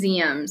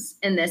museums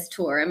in this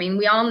tour. I mean,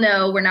 we all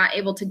know we're not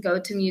able to go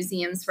to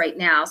museums right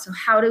now. So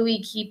how do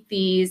we keep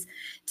these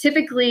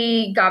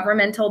typically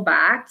governmental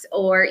backed,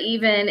 or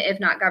even if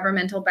not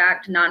governmental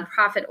backed,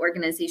 nonprofit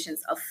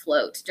organizations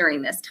afloat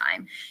during this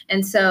time?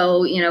 And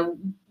so, you know,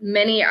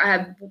 many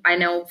have, I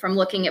know from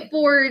looking at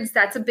boards,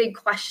 that's a big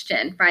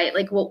question, right?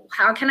 Like, well,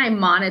 how can I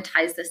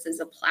monetize this as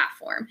a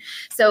platform?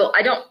 So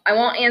I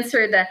won't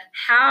answer the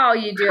how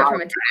you do it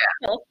from a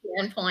technical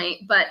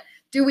standpoint, but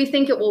do we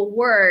think it will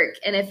work?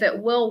 And if it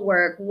will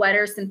work, what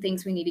are some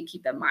things we need to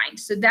keep in mind?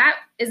 So that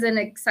is an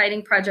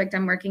exciting project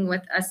I'm working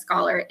with a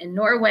scholar in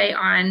Norway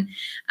on.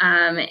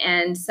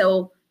 And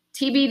so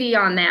TBD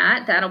on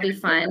that. That'll be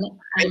fun.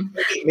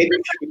 Maybe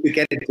if we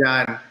get it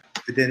done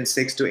within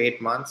 6 to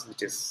 8 months,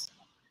 which is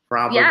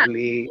probably, yeah,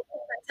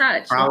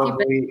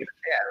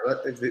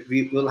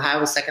 we will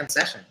have a second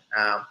session.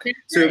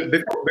 So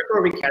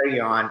before we carry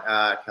on,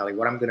 Kelley,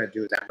 what I'm going to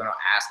do is I'm going to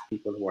ask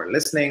people who are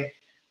listening.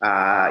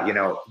 You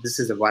know, this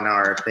is a 1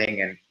 hour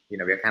thing, and you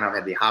know we're kind of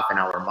at the half an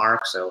hour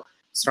mark. So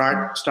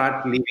start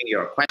leaving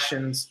your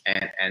questions,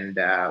 and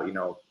you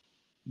know,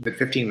 with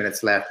 15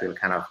 minutes left, we'll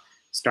kind of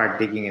start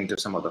digging into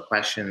some of the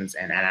questions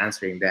and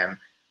answering them.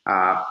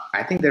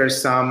 I think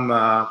there's some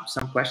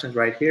questions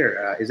right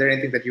here. Is there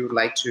anything that you would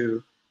like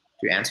to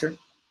answer?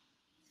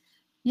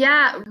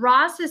 Yeah,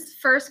 Ross's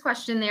first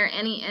question there,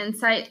 any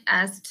insight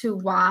as to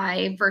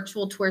why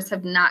virtual tours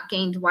have not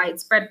gained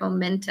widespread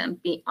momentum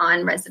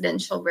beyond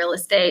residential real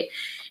estate?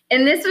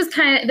 And this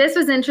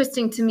was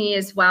interesting to me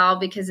as well,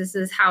 because this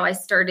is how I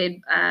started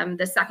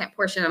the second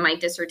portion of my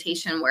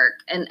dissertation work.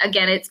 And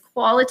again, it's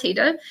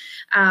qualitative,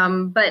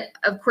 but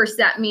of course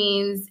that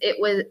means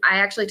I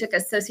actually took a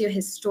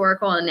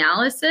socio-historical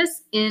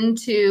analysis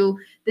into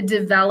the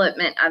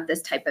development of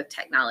this type of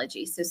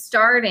technology. So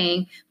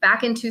starting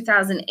back in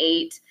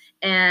 2008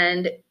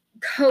 and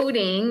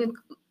coding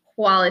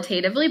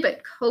qualitatively,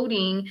 but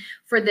coding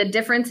for the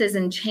differences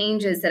and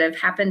changes that have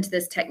happened to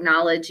this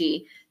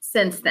technology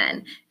since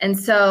then. And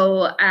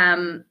so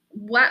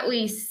what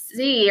we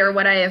see, or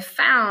what I have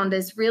found,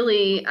 is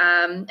really,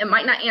 it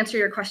might not answer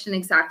your question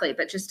exactly,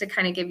 but just to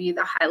kind of give you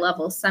the high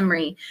level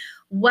summary,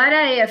 what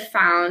I have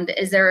found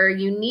is there are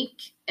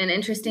unique and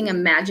interesting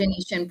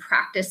imagination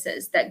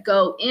practices that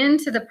go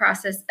into the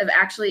process of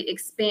actually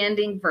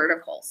expanding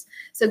verticals.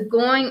 So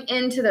going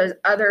into those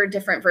other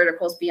different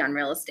verticals beyond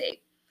real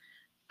estate.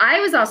 I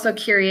was also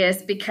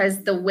curious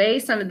because the way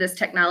some of this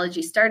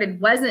technology started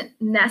wasn't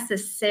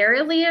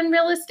necessarily in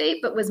real estate,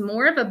 but was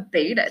more of a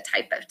beta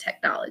type of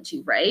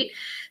technology, right?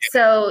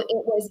 So it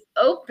was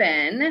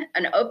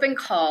an open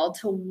call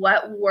to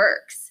what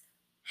works.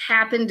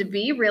 Happened to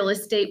be real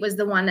estate was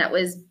the one that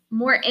was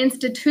more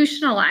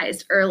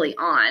institutionalized early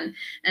on.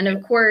 And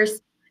of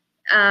course,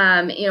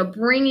 you know,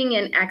 bringing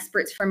in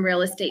experts from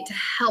real estate to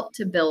help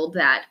to build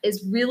that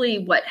is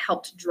really what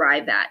helped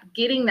drive that.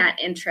 Getting that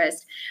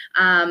interest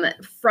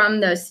from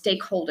those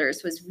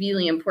stakeholders was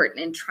really important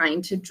in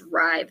trying to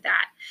drive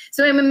that.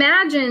 So I'm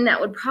imagining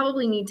that would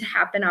probably need to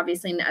happen,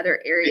 obviously, in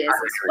other areas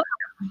as well.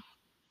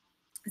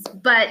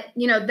 But,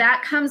 you know,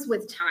 that comes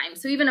with time.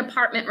 So even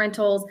apartment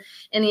rentals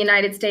in the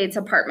United States,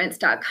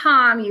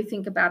 apartments.com, you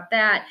think about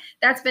that,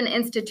 that's been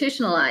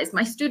institutionalized.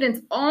 My students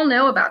all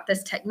know about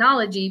this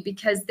technology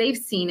because they've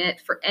seen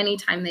it for any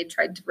time they've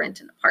tried to rent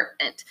an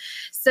apartment.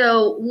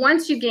 So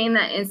once you gain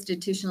that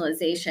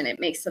institutionalization, it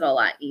makes it a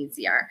lot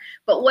easier.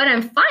 But what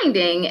I'm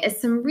finding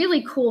is some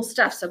really cool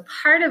stuff. So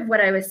part of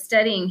what I was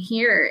studying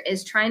here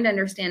is trying to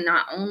understand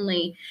not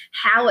only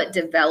how it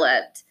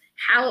developed,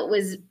 how it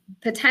was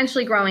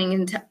potentially growing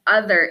into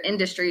other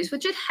industries,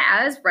 which it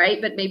has, right?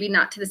 But maybe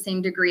not to the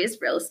same degree as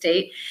real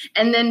estate.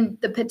 And then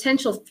the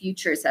potential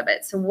futures of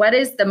it. So what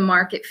is the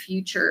market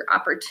future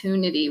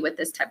opportunity with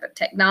this type of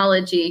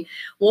technology?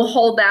 We'll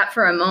hold that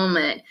for a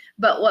moment.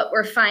 But what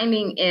we're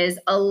finding is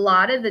a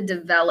lot of the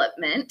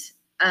development,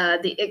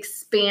 the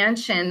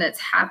expansion that's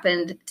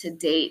happened to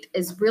date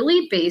is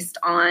really based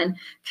on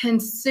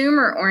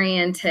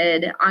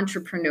consumer-oriented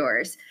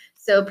entrepreneurs.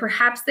 So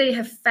perhaps they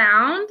have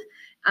found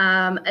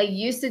a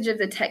usage of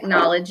the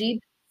technology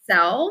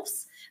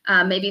themselves.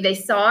 Maybe they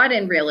saw it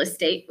in real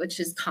estate, which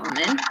is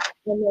common. And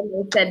then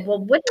they said,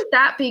 well, wouldn't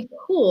that be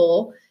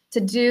cool to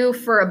do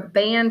for a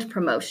band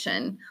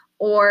promotion,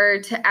 or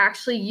to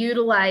actually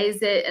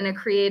utilize it in a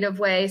creative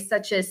way,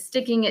 such as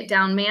sticking it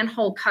down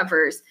manhole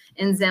covers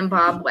in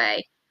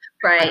Zimbabwe,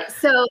 right?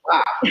 So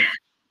wow.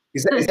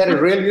 Is that a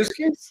real use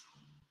case?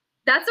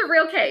 That's a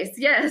real case,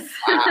 yes.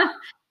 Wow.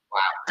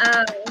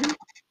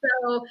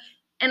 Wow.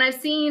 And I've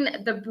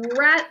seen the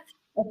breadth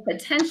of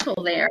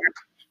potential there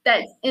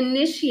that's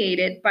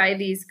initiated by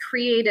these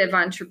creative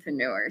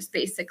entrepreneurs,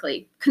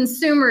 basically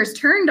consumers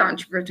turned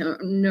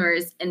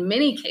entrepreneurs in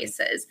many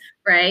cases,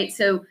 right?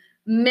 So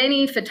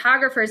many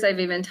photographers I've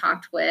even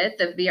talked with,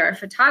 the VR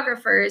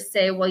photographers,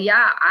 say, well,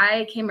 yeah,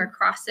 I came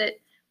across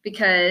it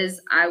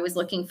because I was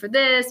looking for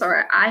this,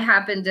 or I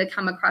happened to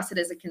come across it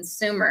as a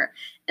consumer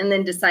and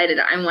then decided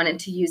I wanted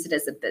to use it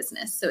as a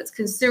business. So it's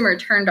consumer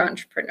turned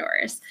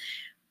entrepreneurs.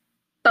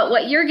 But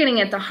what you're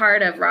getting at the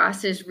heart of,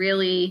 Ross, is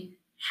really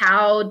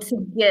how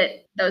to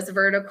get those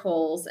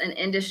verticals and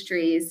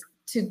industries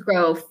to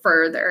grow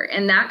further.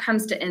 And that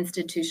comes to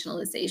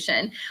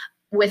institutionalization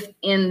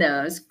within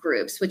those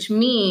groups, which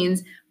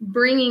means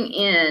bringing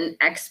in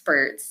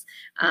experts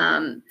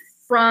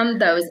from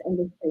those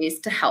industries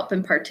to help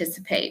and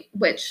participate,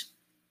 which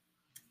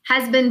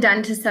has been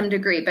done to some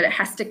degree, but it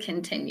has to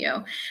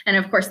continue. And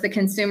of course, the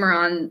consumer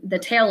on the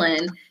tail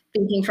end,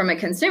 thinking from a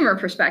consumer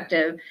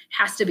perspective,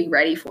 has to be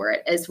ready for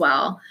it as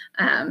well.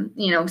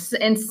 You know,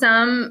 in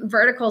some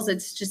verticals,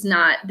 it's just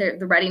not, the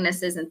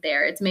readiness isn't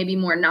there. It's maybe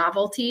more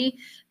novelty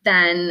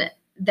than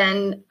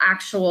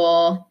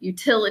actual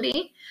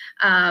utility.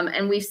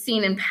 And we've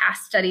seen in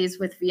past studies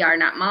with VR,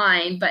 not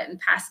mine, but in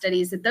past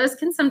studies, that those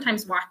can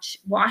sometimes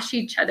wash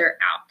each other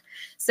out.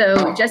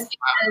 So just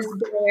because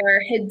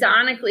they're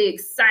hedonically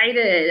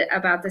excited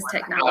about this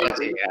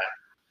technology,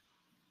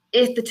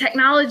 if the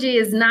technology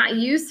is not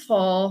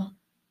useful,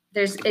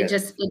 it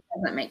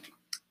doesn't make.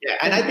 Yeah,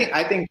 and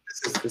I think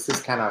this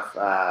is kind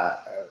of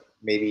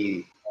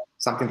maybe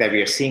something that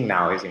we are seeing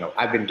now is, you know,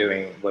 I've been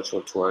doing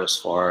virtual tours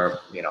for,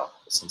 you know,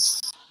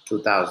 since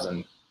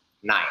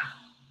 2009,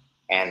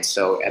 and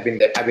so I've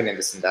been in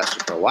this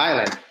industry for a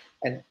while,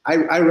 and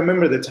I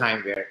remember the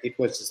time where it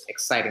was just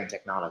exciting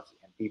technology.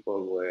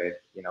 People would,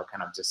 you know,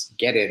 kind of just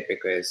get it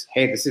because,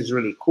 hey, this is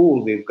really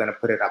cool. We're going to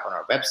put it up on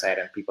our website,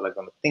 and people are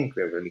going to think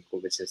we're really cool.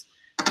 Which is,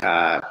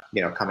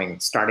 you know,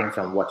 starting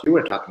from what you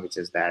were talking, which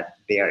is that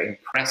they are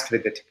impressed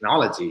with the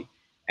technology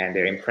and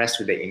they're impressed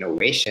with the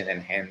innovation,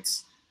 and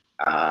hence,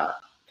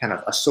 kind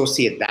of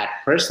associate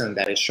that person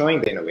that is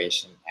showing the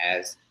innovation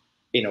as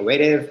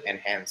innovative and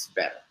hence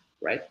better,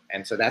 right?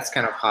 And so that's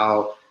kind of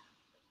how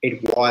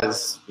it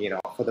was, you know,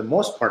 for the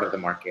most part of the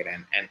market,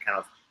 and kind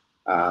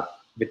of.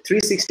 With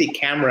 360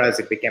 cameras,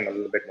 it became a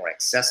little bit more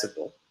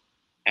accessible.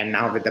 And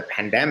now with the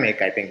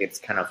pandemic, I think it's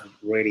kind of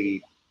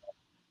really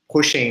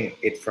pushing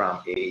it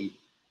from a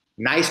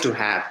nice to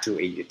have to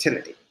a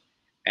utility.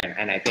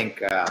 And I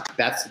think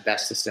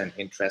that's just an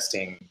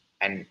interesting,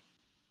 and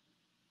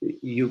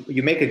you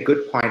make a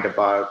good point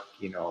about,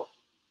 you know,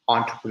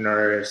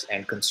 entrepreneurs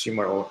and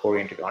consumer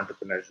oriented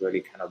entrepreneurs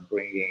really kind of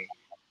bringing,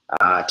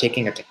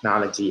 taking a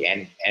technology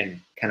and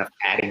kind of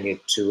adding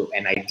it to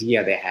an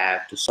idea they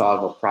have to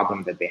solve a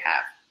problem that they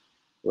have,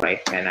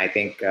 right? And I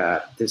think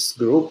this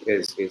group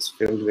is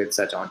filled with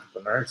such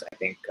entrepreneurs. I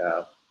think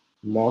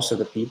most of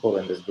the people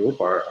in this group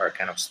are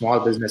kind of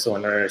small business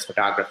owners,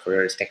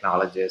 photographers,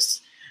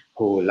 technologists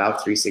who love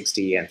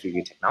 360 and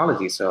 3D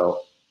technology.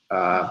 So,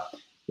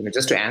 you know,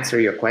 just to answer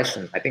your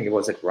question, I think it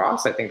was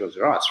Ross. I think it was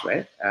Ross,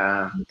 right?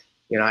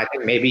 You know, I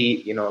think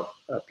maybe, you know,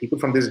 people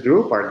from this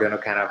group are going to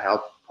kind of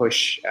help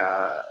push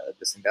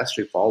this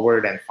industry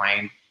forward and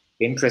find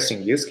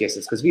interesting use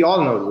cases, because we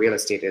all know real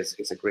estate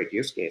is a great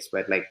use case,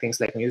 but like things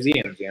like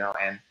museums, you know,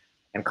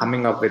 and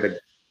coming up with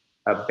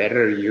a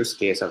better use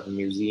case of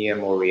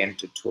museum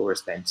oriented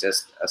tours than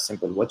just a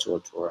simple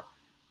virtual tour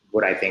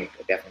would, I think,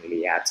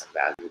 definitely add some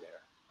value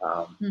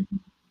there.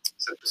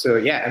 So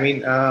yeah, I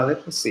mean,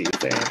 let me see, is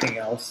there anything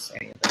else,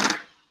 any other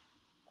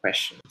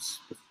questions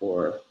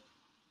before?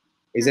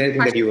 Is there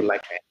anything that you would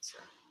like to answer?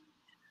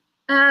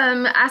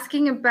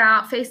 Asking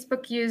about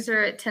Facebook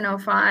user at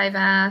 10:05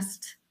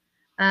 asked,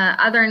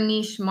 other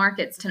niche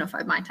markets,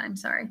 10:05 my time,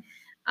 sorry.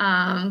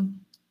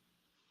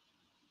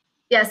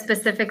 Yeah,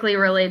 specifically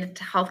related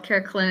to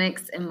healthcare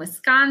clinics in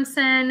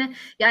Wisconsin.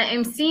 Yeah,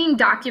 I'm seeing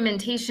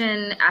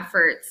documentation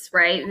efforts,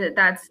 right?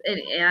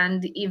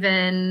 And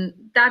even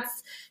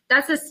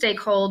that's a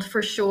stakeholder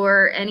for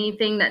sure.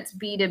 Anything that's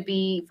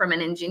B2B from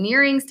an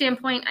engineering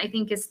standpoint, I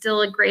think is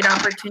still a great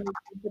opportunity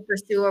to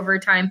pursue over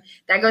time.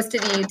 That goes to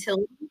the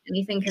utility,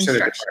 anything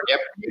construction.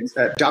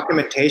 Yep.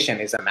 Documentation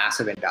is a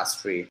massive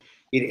industry.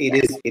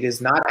 It is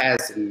not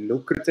as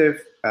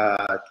lucrative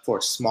for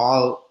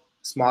small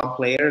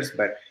players,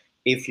 but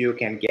if you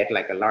can get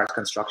like a large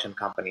construction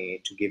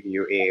company to give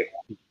you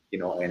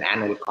an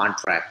annual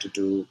contract to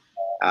do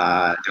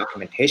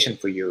documentation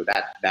for you,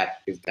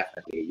 that is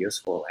definitely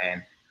useful.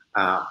 And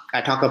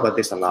I talk about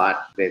this a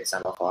lot with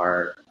some of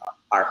our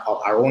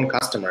own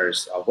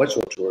customers of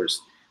virtual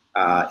tours,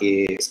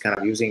 is kind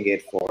of using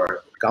it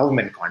for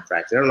government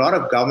contracts. There are a lot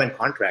of government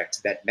contracts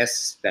that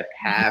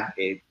have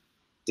a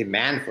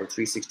demand for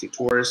 360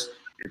 tours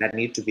that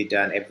need to be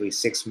done every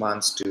 6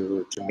 months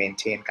to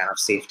maintain kind of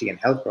safety and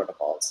health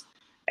protocols.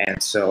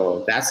 And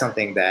so that's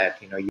something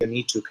that, you know, you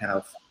need to kind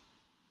of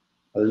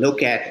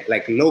look at,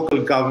 like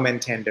local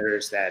government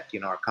tenders that,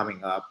 you know, are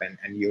coming up, and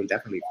you'll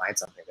definitely find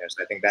something there.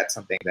 So I think that's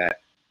something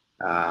that,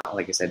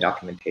 like I said,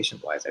 documentation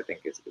wise, I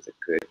think is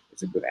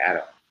a good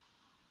add-on.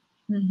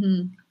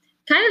 Mm-hmm.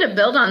 Kind of to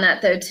build on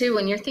that though too,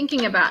 when you're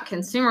thinking about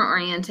consumer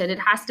oriented, it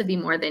has to be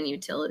more than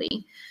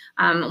utility.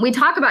 We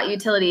talk about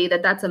utility,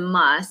 that's a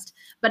must,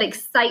 but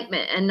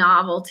excitement and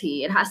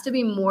novelty. It has to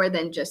be more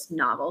than just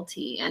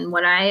novelty. And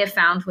what I have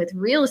found with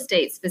real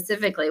estate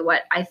specifically,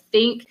 what I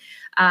think,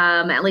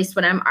 at least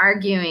what I'm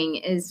arguing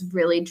is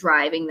really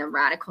driving the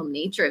radical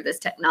nature of this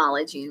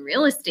technology in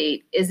real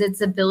estate, is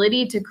its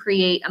ability to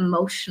create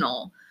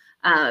emotional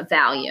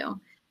value.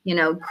 You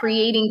know,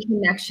 creating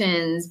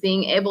connections,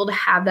 being able to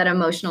have that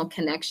emotional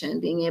connection,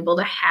 being able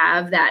to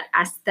have that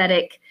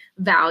aesthetic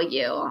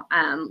value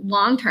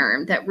long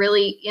term that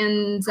really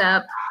ends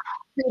up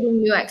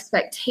creating new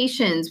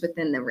expectations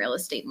within the real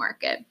estate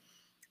market.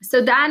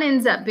 So that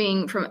ends up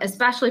being, from,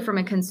 especially from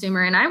a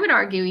consumer, and I would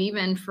argue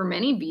even for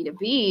many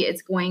B2B,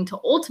 it's going to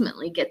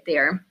ultimately get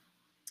there.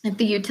 If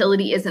the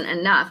utility isn't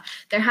enough,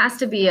 there has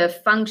to be a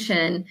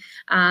function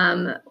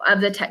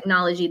of the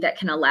technology that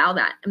can allow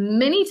that.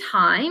 Many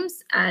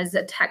times as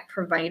a tech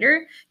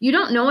provider, you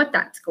don't know what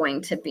that's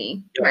going to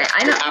be, right?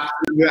 You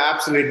have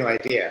absolutely no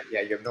idea.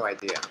 Yeah, you have no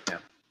idea. Yeah.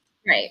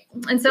 Right.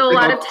 And so a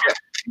lot of tech.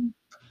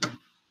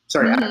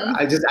 Sorry,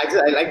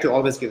 I like to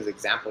always give this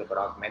example about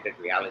augmented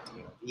reality.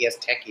 You know, we as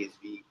techies,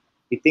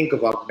 we think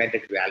of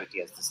augmented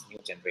reality as this new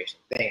generation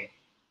thing,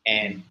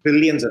 and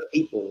billions of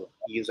people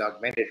use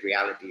augmented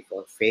reality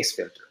for face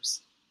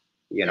filters.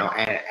 You know,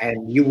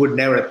 and you would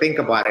never think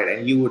about it,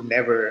 and you would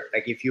never,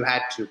 like, if you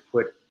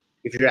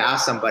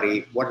ask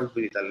somebody what would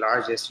be the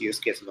largest use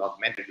case of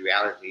augmented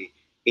reality,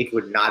 it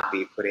would not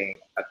be putting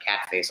a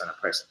cat face on a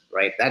person,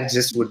 right? That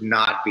just would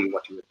not be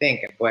what you would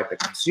think. And but the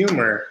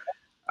consumer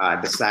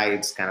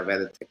decides kind of where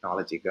the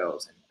technology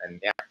goes.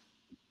 And yeah.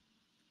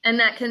 And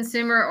that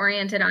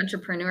consumer-oriented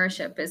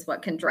entrepreneurship is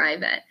what can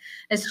drive it.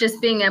 It's just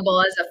being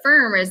able, as a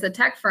firm, as a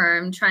tech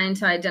firm, trying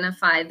to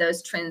identify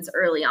those trends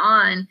early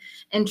on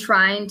and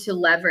trying to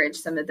leverage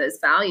some of those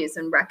values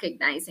and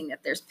recognizing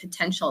that there's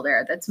potential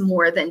there that's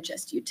more than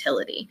just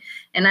utility.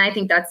 And I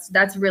think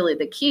that's really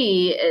the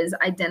key, is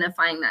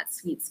identifying that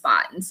sweet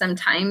spot. And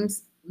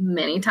sometimes,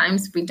 many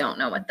times, we don't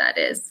know what that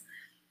is.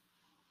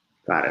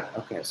 Got it.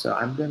 Okay, so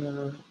I'm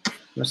gonna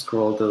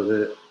scroll to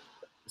the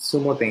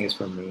some more things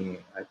from me.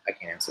 I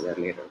can answer that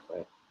later,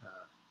 but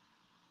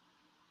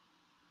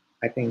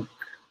I think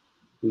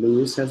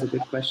Lewis has a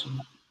good question.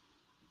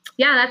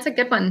 Yeah, that's a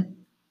good one.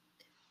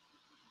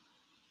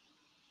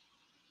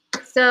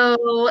 So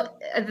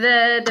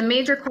the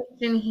major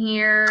question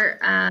here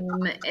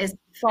is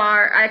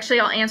actually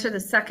I'll answer the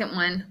second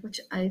one, which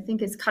I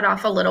think is cut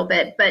off a little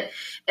bit, but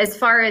as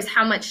far as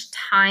how much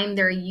time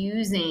they're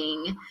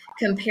using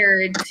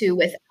compared to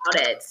without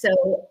it.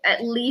 So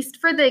at least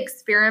for the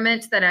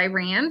experiment that I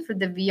ran for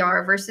the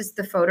VR versus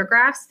the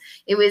photographs,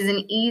 it was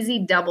an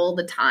easy double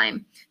the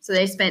time. So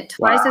they spent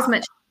twice as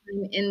much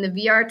time in the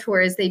VR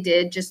tour as they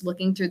did just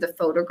looking through the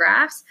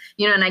photographs,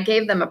 you know, and I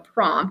gave them a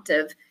prompt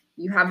of,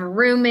 you have a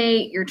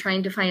roommate, you're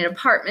trying to find an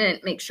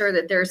apartment, make sure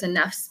that there's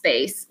enough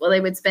space. Well, they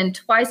would spend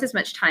twice as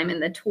much time in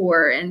the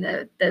tour and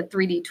the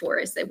 3D tour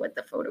as they would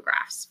the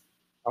photographs.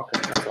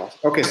 Okay, that's awesome.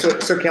 Okay,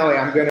 so Kelley,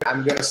 I'm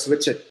gonna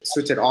switch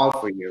it all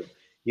for you.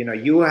 You know,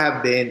 you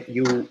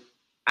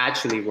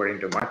actually were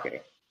into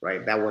marketing,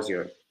 right? That was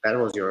your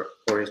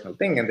original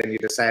thing, and then you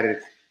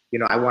decided, you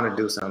know, I want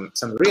to do some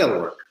real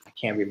work. I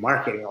can't be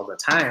marketing all the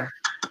time,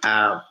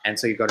 and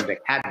so you got into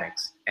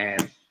academics.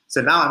 And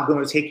so now I'm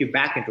going to take you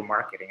back into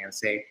marketing and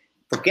say,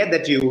 forget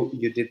that you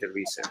did the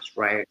research,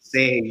 right?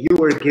 Say you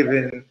were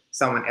given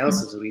someone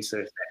else's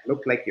research that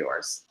looked like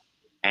yours,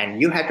 and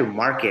you had to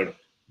market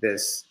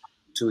this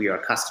to your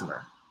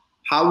customer.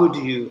 How would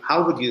you,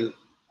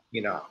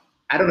 you know,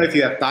 I don't know if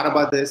you have thought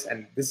about this,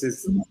 and this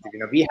is, you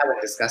know, we haven't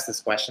discussed this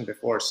question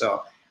before,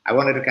 so I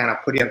wanted to kind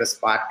of put you on the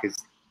spot because,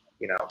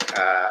 you know,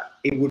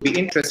 it would be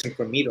interesting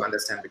for me to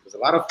understand, because a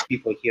lot of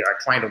people here are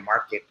trying to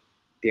market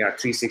their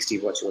 360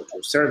 virtual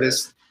tour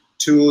service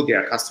to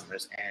their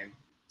customers. And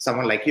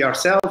someone like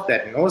yourself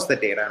that knows the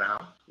data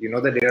now, you know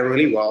the data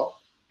really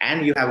well,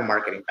 and you have a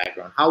marketing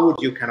background, how would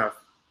you kind of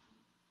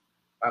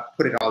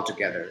put it all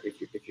together if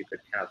you could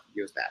kind of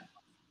use that?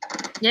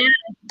 Yeah,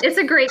 it's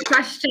a great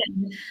question.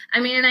 I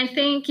mean, and I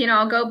think, you know,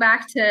 I'll go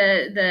back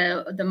to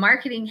the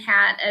marketing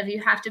hat of, you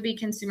have to be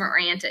consumer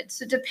oriented.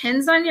 So it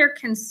depends on your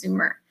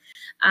consumer.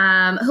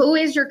 Who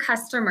is your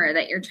customer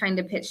that you're trying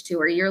to pitch to,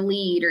 or your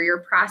lead or your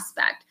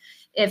prospect?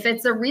 If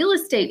it's a real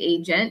estate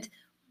agent,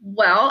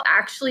 well,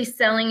 actually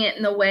selling it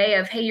in the way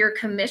of, hey, your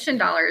commission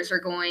dollars are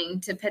going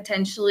to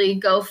potentially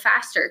go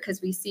faster,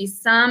 because we see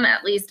some,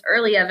 at least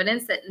early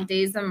evidence, that in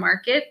days of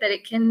market that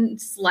it can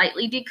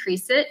slightly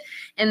decrease it,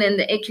 and then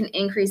it can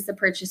increase the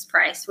purchase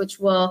price, which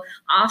will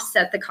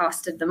offset the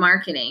cost of the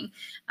marketing.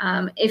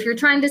 If you're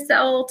trying to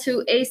sell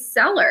to a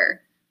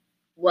seller,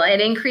 well,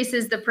 it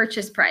increases the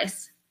purchase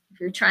price. If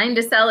you're trying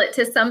to sell it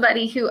to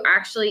somebody who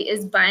actually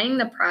is buying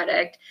the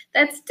product,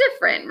 that's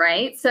different,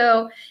 right?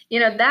 So, you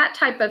know, that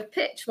type of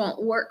pitch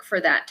won't work for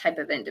that type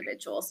of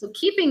individual. So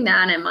keeping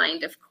that in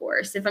mind, of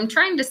course, if I'm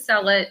trying to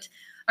sell it,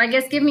 I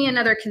guess give me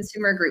another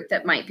consumer group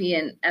that might be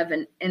of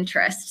an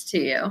interest to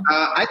you.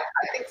 I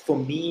think for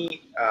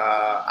me,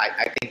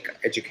 I think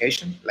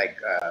education, like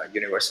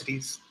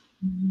universities.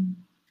 Mm-hmm.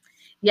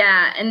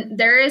 Yeah, and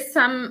there is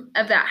some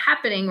of that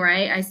happening,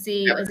 right? I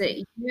see, Yep. Was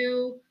it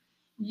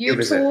You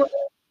visit.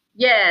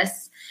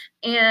 Yes.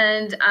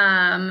 And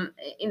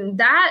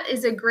that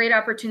is a great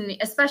opportunity,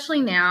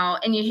 especially now.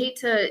 And you hate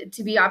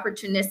to be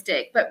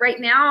opportunistic, but right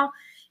now,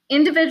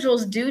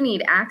 individuals do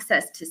need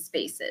access to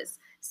spaces.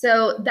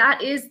 So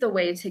that is the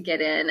way to get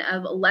in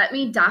of let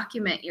me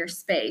document your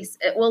space.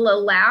 It will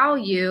allow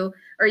you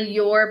or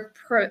your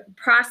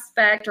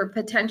prospect or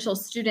potential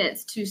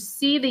students to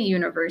see the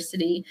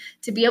university,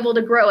 to be able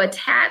to grow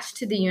attached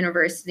to the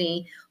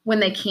university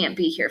when they can't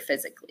be here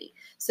physically.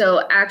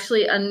 So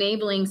actually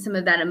enabling some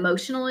of that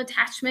emotional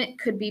attachment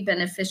could be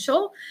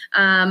beneficial,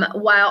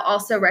 while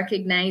also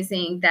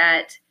recognizing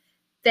that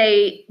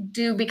they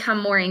do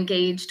become more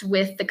engaged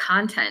with the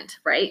content,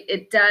 right?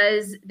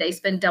 They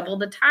spend double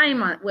the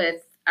time with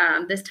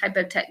this type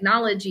of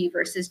technology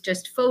versus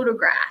just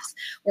photographs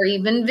or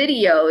even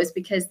videos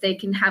because they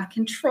can have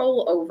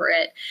control over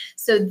it.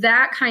 So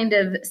that kind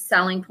of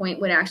selling point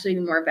would actually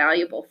be more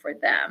valuable for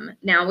them.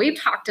 Now, we've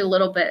talked a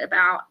little bit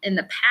about in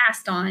the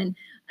past on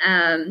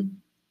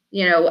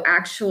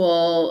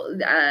actual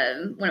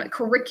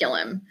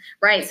curriculum,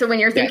 right? So when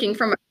you're thinking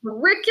from a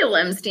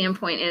curriculum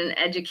standpoint in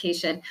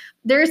education,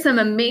 there's some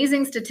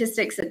amazing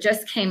statistics that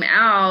just came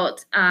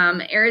out.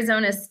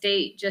 Arizona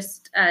State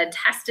just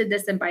tested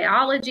this in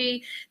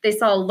biology. They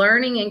saw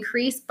learning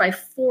increase by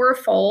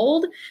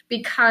 4-fold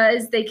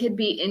because they could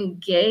be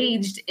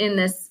engaged in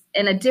this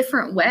in a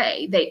different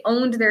way. They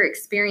owned their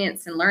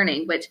experience in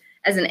learning, which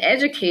as an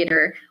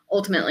educator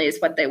ultimately is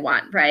what they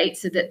want, right?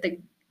 So that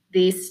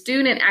the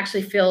student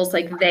actually feels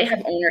like they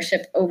have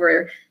ownership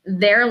over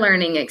their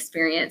learning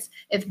experience.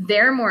 If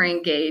they're more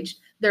engaged,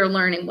 their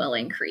learning will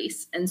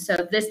increase. And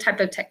so this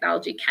type of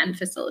technology can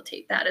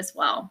facilitate that as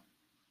well.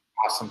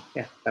 Awesome.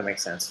 Yeah, that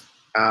makes sense.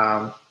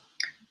 All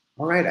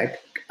right.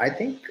 I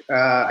think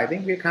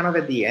we're kind of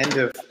at the end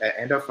of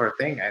our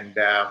thing, and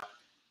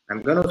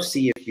I'm going to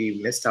see if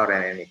we missed out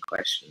on any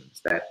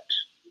questions that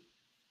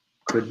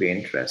could be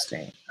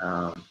interesting.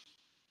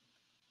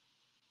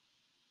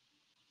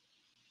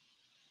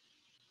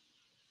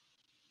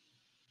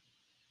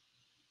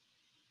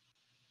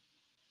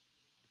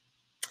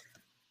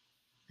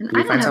 Did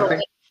you find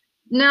something?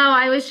 No,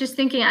 I was just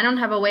thinking I don't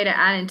have a way to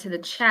add into the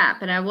chat,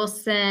 but I will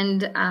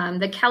send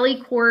the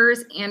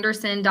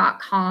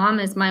KelleyAnderson.com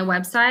is my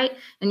website,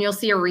 and you'll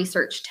see a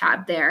research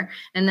tab there,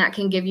 and that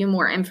can give you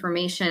more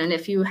information. And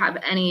if you have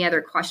any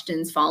other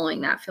questions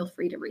following that, feel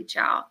free to reach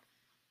out.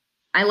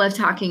 I love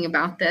talking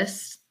about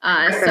this,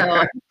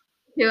 so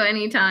do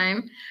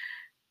anytime.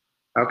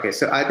 Okay,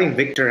 so I think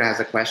Victor has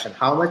a question.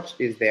 How much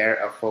is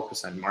there a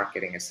focus on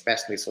marketing,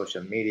 especially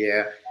social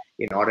media,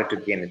 in order to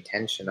gain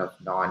attention of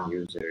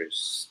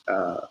non-users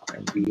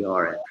and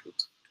VR and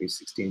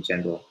 360 in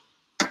general?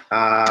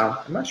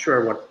 I'm not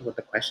sure what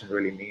the question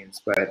really means,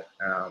 but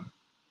in order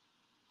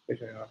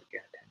to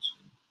get attention.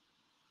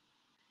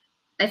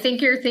 I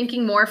think you're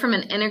thinking more from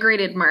an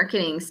integrated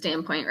marketing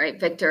standpoint, right,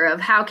 Victor, of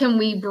how can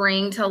we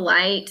bring to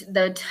light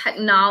the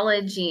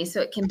technology so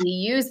it can be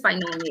used by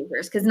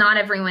non-users, because not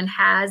everyone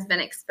has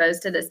been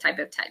exposed to this type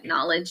of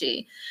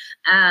technology.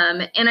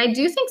 And I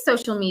do think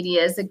social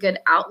media is a good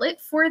outlet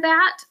for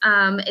that.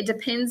 It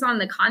depends on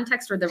the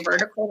context or the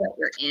vertical that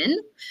you're in.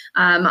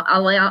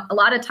 A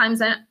lot of times,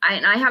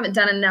 I haven't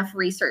done enough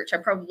research, I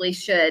probably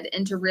should,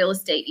 into real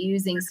estate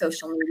using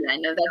social media. I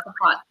know that's a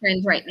hot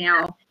trend right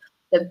now.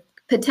 The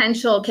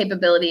potential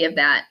capability of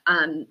that,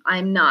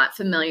 I'm not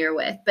familiar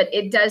with, but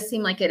it does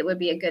seem like it would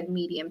be a good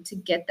medium to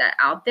get that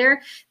out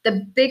there.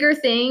 The bigger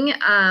thing,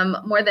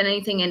 more than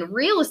anything in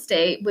real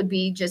estate, would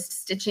be just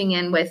stitching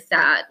in with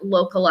that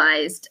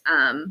localized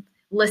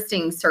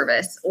listing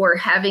service or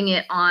having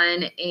it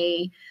on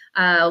a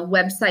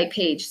website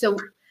page. So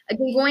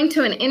again, going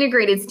to an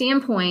integrated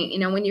standpoint,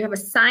 when you have a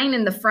sign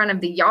in the front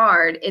of the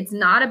yard, it's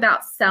not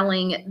about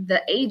selling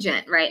the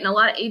agent, right? And a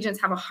lot of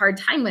agents have a hard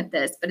time with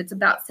this, but it's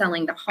about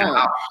selling the home. Oh,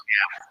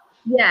 yeah.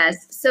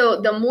 Yes. So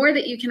the more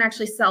that you can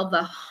actually sell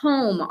the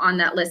home on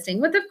that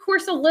listing, with, of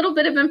course, a little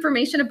bit of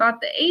information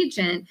about the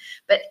agent,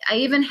 but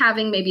even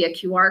having maybe a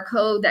QR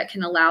code that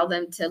can allow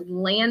them to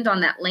land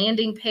on that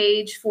landing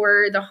page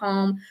for the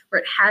home,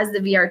 where it has the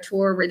VR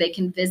tour, where they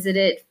can visit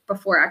it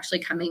before actually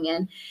coming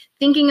in.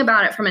 Thinking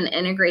about it from an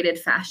integrated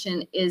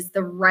fashion is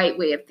the right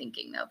way of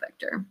thinking, though,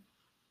 Victor.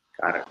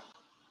 Got it.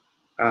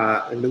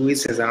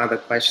 Luis has another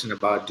question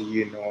about, do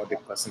you know the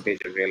percentage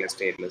of real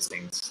estate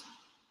listings?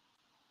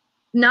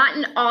 Not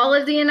in all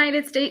of the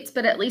United States,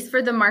 but at least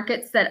for the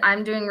markets that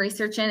I'm doing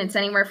research in, it's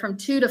anywhere from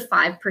 2 to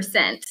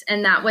 5%.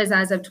 And that was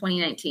as of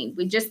 2019.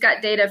 We just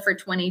got data for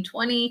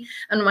 2020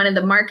 on one of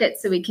the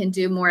markets, so we can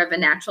do more of a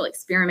natural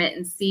experiment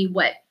and see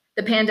what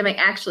the pandemic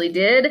actually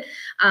did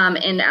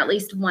in at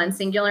least one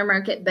singular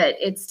market, but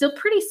it's still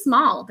pretty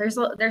small. There's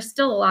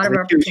still a lot of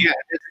opportunity. Yeah,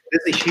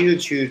 there's a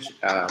huge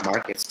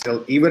market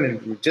still, even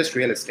in just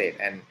real estate.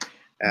 And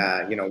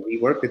we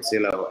work with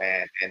Zillow,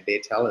 and they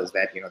tell us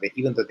that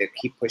even though they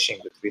keep pushing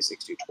the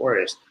 360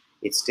 tours,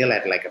 it's still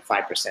at like a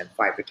 5%,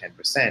 5 to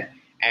 10%.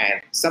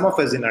 And some of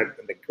us in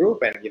the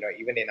group, and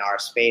even in our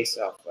space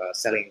of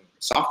selling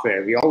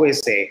software, we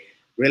always say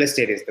real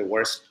estate is the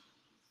worst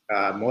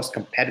most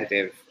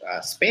competitive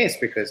space,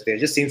 because there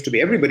just seems to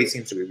be, everybody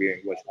seems to be viewing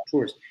virtual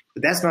tours.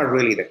 But that's not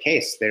really the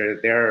case. There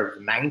are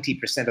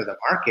 90% of the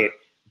market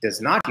does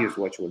not use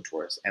virtual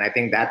tours. And I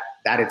think that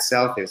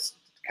itself is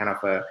kind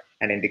of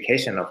an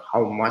indication of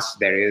how much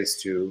there is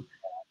to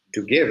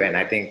give. And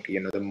I think,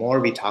 the more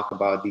we talk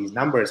about these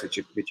numbers, which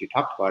you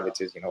talked about,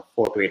 which is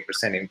 4 to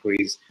 8%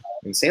 increase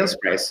in sales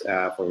price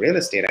for real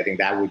estate, I think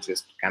that would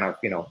just kind of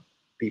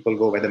people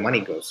go where the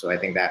money goes. So I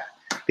think that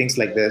things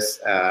like this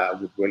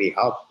would really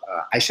help.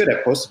 I should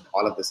have posted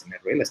all of this in a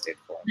real estate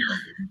forum.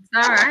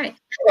 All right.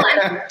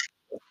 Well,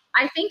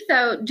 I think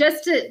though,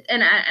 just to,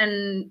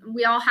 and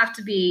we all have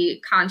to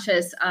be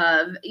conscious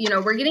of,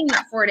 we're getting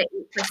that 4 to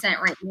 8%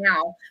 right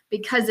now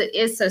because it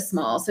is so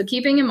small. So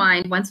keeping in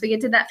mind, once we get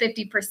to that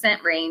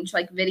 50% range,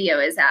 like video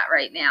is at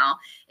right now,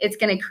 it's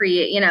going to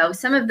create,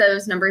 some of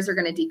those numbers are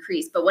going to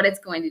decrease. But what it's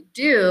going to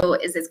do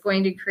is it's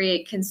going to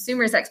create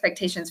consumers'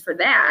 expectations for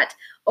that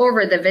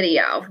over the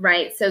video,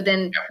 right? So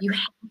then you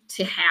have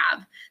to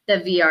have the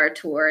VR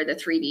tour, the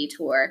 3D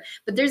tour.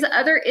 But there's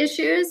other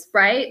issues,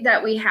 right,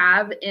 that we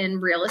have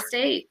in real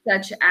estate,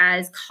 such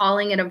as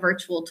calling it a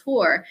virtual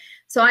tour.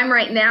 So I'm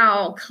right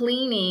now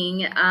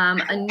cleaning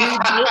a new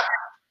data,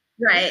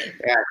 right?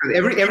 Yeah,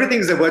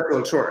 everything's a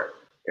virtual tour.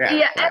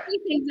 Yeah,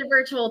 everything's a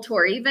virtual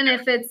tour, even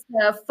if it's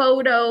a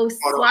photo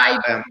slide.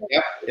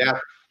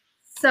 Yep.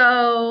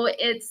 So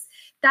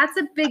that's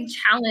a big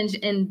challenge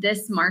in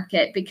this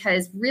market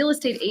because real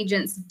estate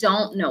agents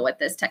don't know what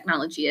this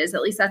technology is.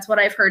 At least that's what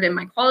I've heard in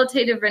my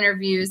qualitative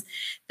interviews,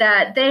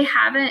 that they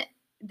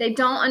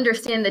don't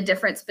understand the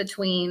difference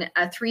between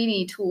a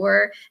 3D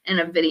tour and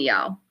a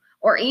video,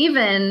 or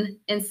even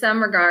in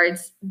some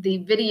regards, the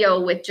video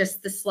with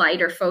just the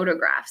slide or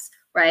photographs,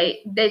 right?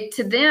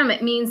 To them,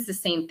 it means the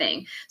same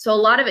thing. So a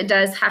lot of it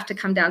does have to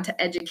come down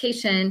to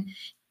education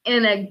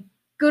in a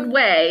good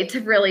way to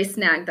really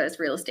snag those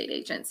real estate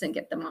agents and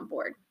get them on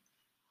board.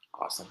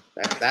 Awesome.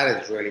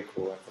 That is really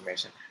cool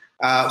information.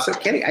 So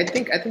Kelley, I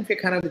think we're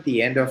kind of at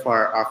the end of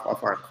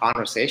our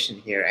conversation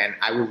here, and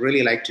I would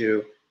really like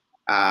to.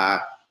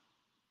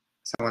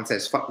 Someone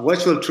says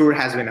virtual tour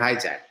has been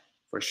hijacked,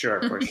 for sure.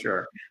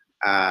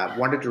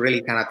 Wanted to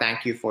really kind of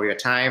thank you for your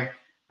time.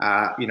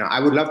 I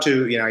would love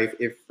to,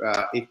 if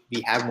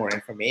we have more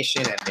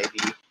information, and maybe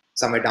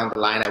somewhere down the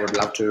line, I would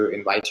love to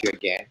invite you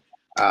again.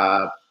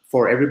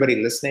 For everybody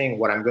listening,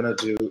 what I'm going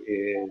to do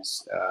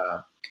is,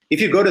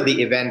 if you go to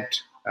the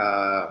event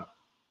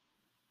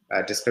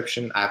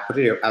description, I'll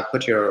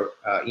put your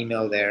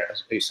email there,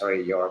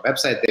 your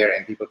website there,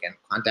 and people can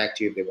contact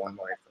you if they want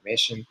more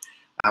information.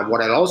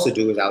 What I'll also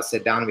do is I'll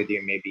sit down with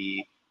you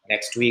maybe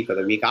next week or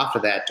the week after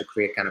that to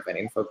create kind of an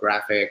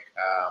infographic,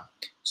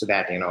 so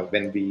that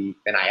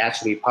when I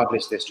actually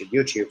publish this to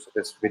YouTube, so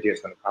this video is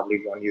going to probably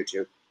go on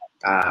YouTube.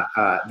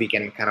 We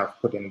can kind of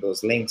put in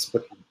those links,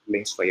 put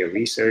links for your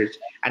research.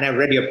 And I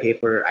read your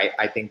paper.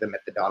 I think the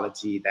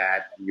methodology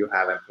that you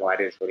have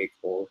employed is really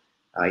cool.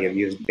 You've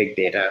used big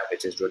data,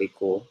 which is really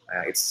cool.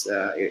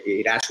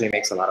 It actually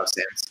makes a lot of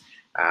sense.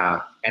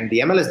 And the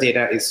MLS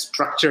data is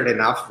structured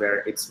enough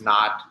where it's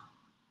not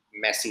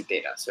messy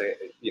data. So,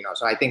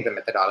 so I think the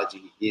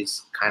methodology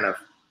is kind of,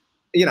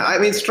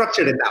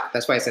 structured enough.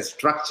 That's why I said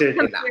structured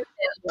enough.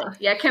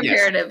 Yeah,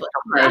 comparatively.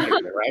 Yes,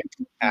 comparatively, right?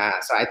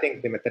 So I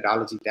think the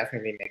methodology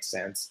definitely makes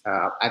sense.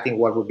 I think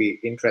what would be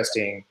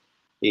interesting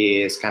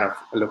is kind of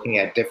looking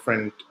at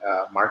different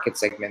market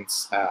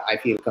segments. I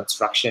feel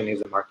construction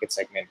is a market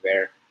segment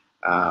where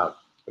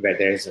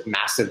there's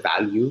massive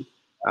value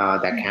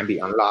that can be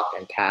unlocked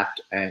and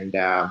tapped. And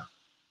I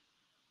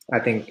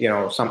think,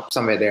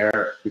 somewhere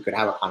there we could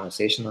have a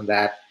conversation on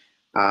that.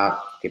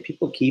 Okay,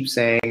 people keep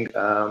saying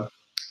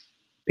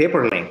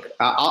paper link.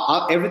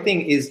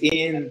 Everything is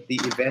in the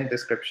event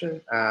description.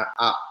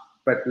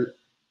 But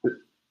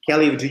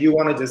Kelley, do you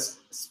want to just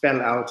spell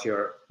out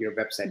your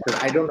website?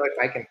 Because I don't know if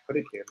I can put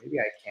it here. Maybe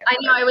I can. I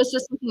know. I was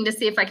just looking to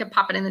see if I could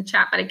pop it in the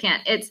chat, but I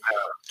can't. It's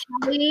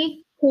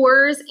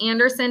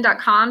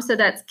KelleyCoursAnderson.com. So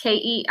that's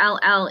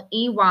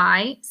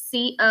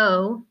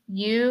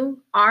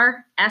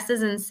KelleyCours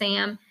as in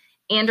Sam,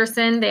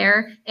 Anderson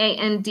there,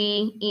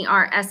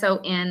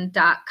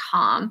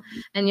 ANDERSON.com.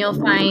 And you'll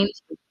find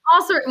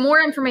also more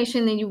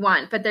information than you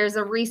want, but there's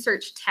a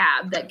research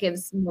tab that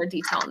gives more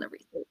detail on the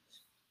research.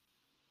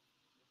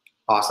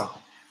 Awesome.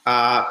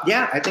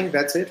 Yeah, I think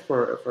that's it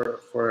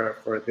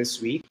for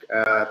this week.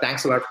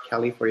 Thanks a lot,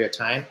 Kelley, for your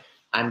time.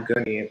 I'm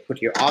going to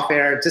put you off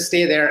air. Just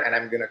stay there, and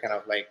I'm going to kind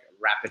of like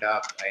wrap it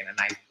up in a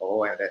nice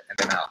bow, and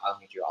then I'll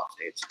meet you off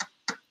stage.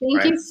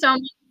 Thank you so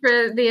much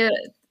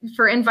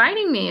for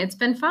inviting me. It's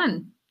been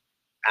fun.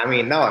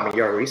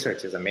 Your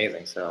research is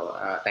amazing. So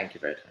thank you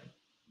for your time.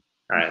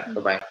 All right.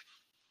 Bye-bye.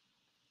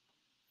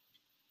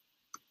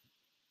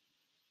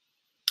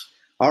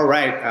 All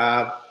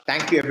right.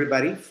 Thank you,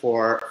 everybody,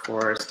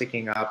 for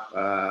sticking up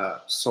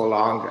so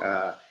long.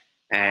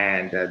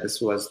 And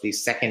this was the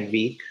second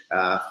week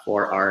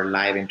for our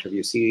live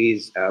interview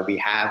series. We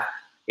have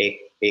a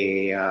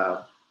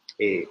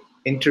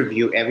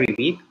interview every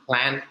week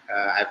planned.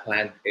 I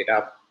planned it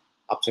up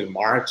till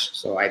March.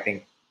 So I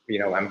think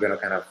I'm going to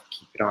kind of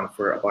keep it on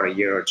for about a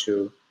year or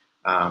two.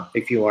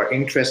 If you are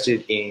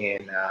interested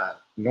in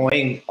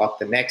knowing of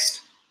the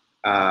next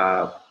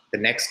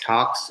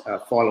talks,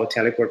 follow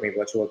Teleport Me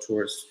Virtual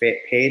Tours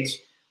page,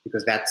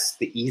 because that's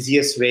the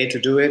easiest way to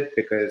do it,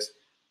 because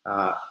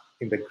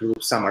in the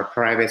group, some are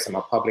private, some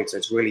are public, so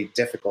it's really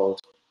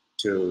difficult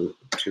to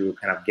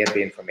kind of get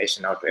the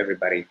information out to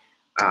everybody.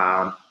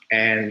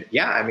 And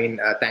yeah, I mean,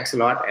 thanks a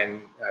lot,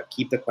 and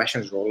keep the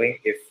questions rolling.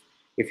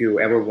 If you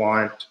ever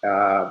want,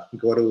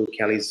 go to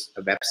Kelley's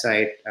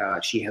website.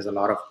 She has a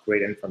lot of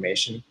great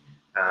information.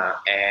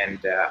 And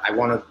I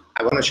want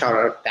to shout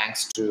out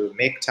thanks to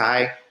Mick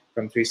Tai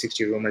from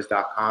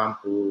 360rumors.com,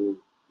 who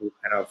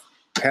kind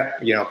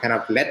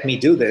of let me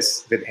do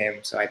this with him.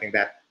 So I think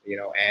that,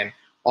 and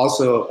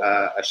also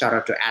a shout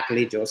out to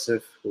Atlee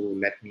Joseph, who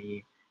let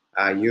me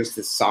use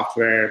this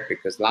software,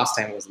 because last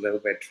time was a little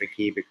bit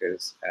tricky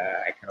because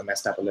I kind of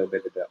messed up a little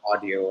bit with the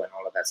audio and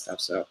all of that stuff.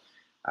 So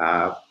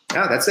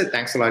no, that's it.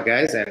 Thanks a lot,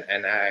 guys.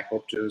 And I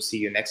hope to see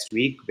you next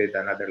week with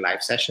another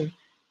live session.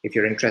 If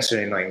you're interested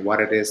in knowing what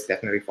it is,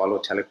 definitely follow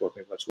Teleport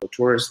Me Virtual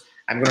Tours.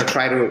 I'm going to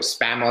try to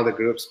spam all the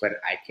groups, but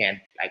I can't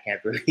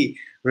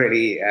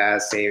really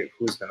say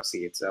who's going to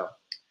see it. So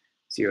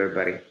see you,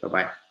 everybody.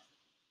 Bye-bye.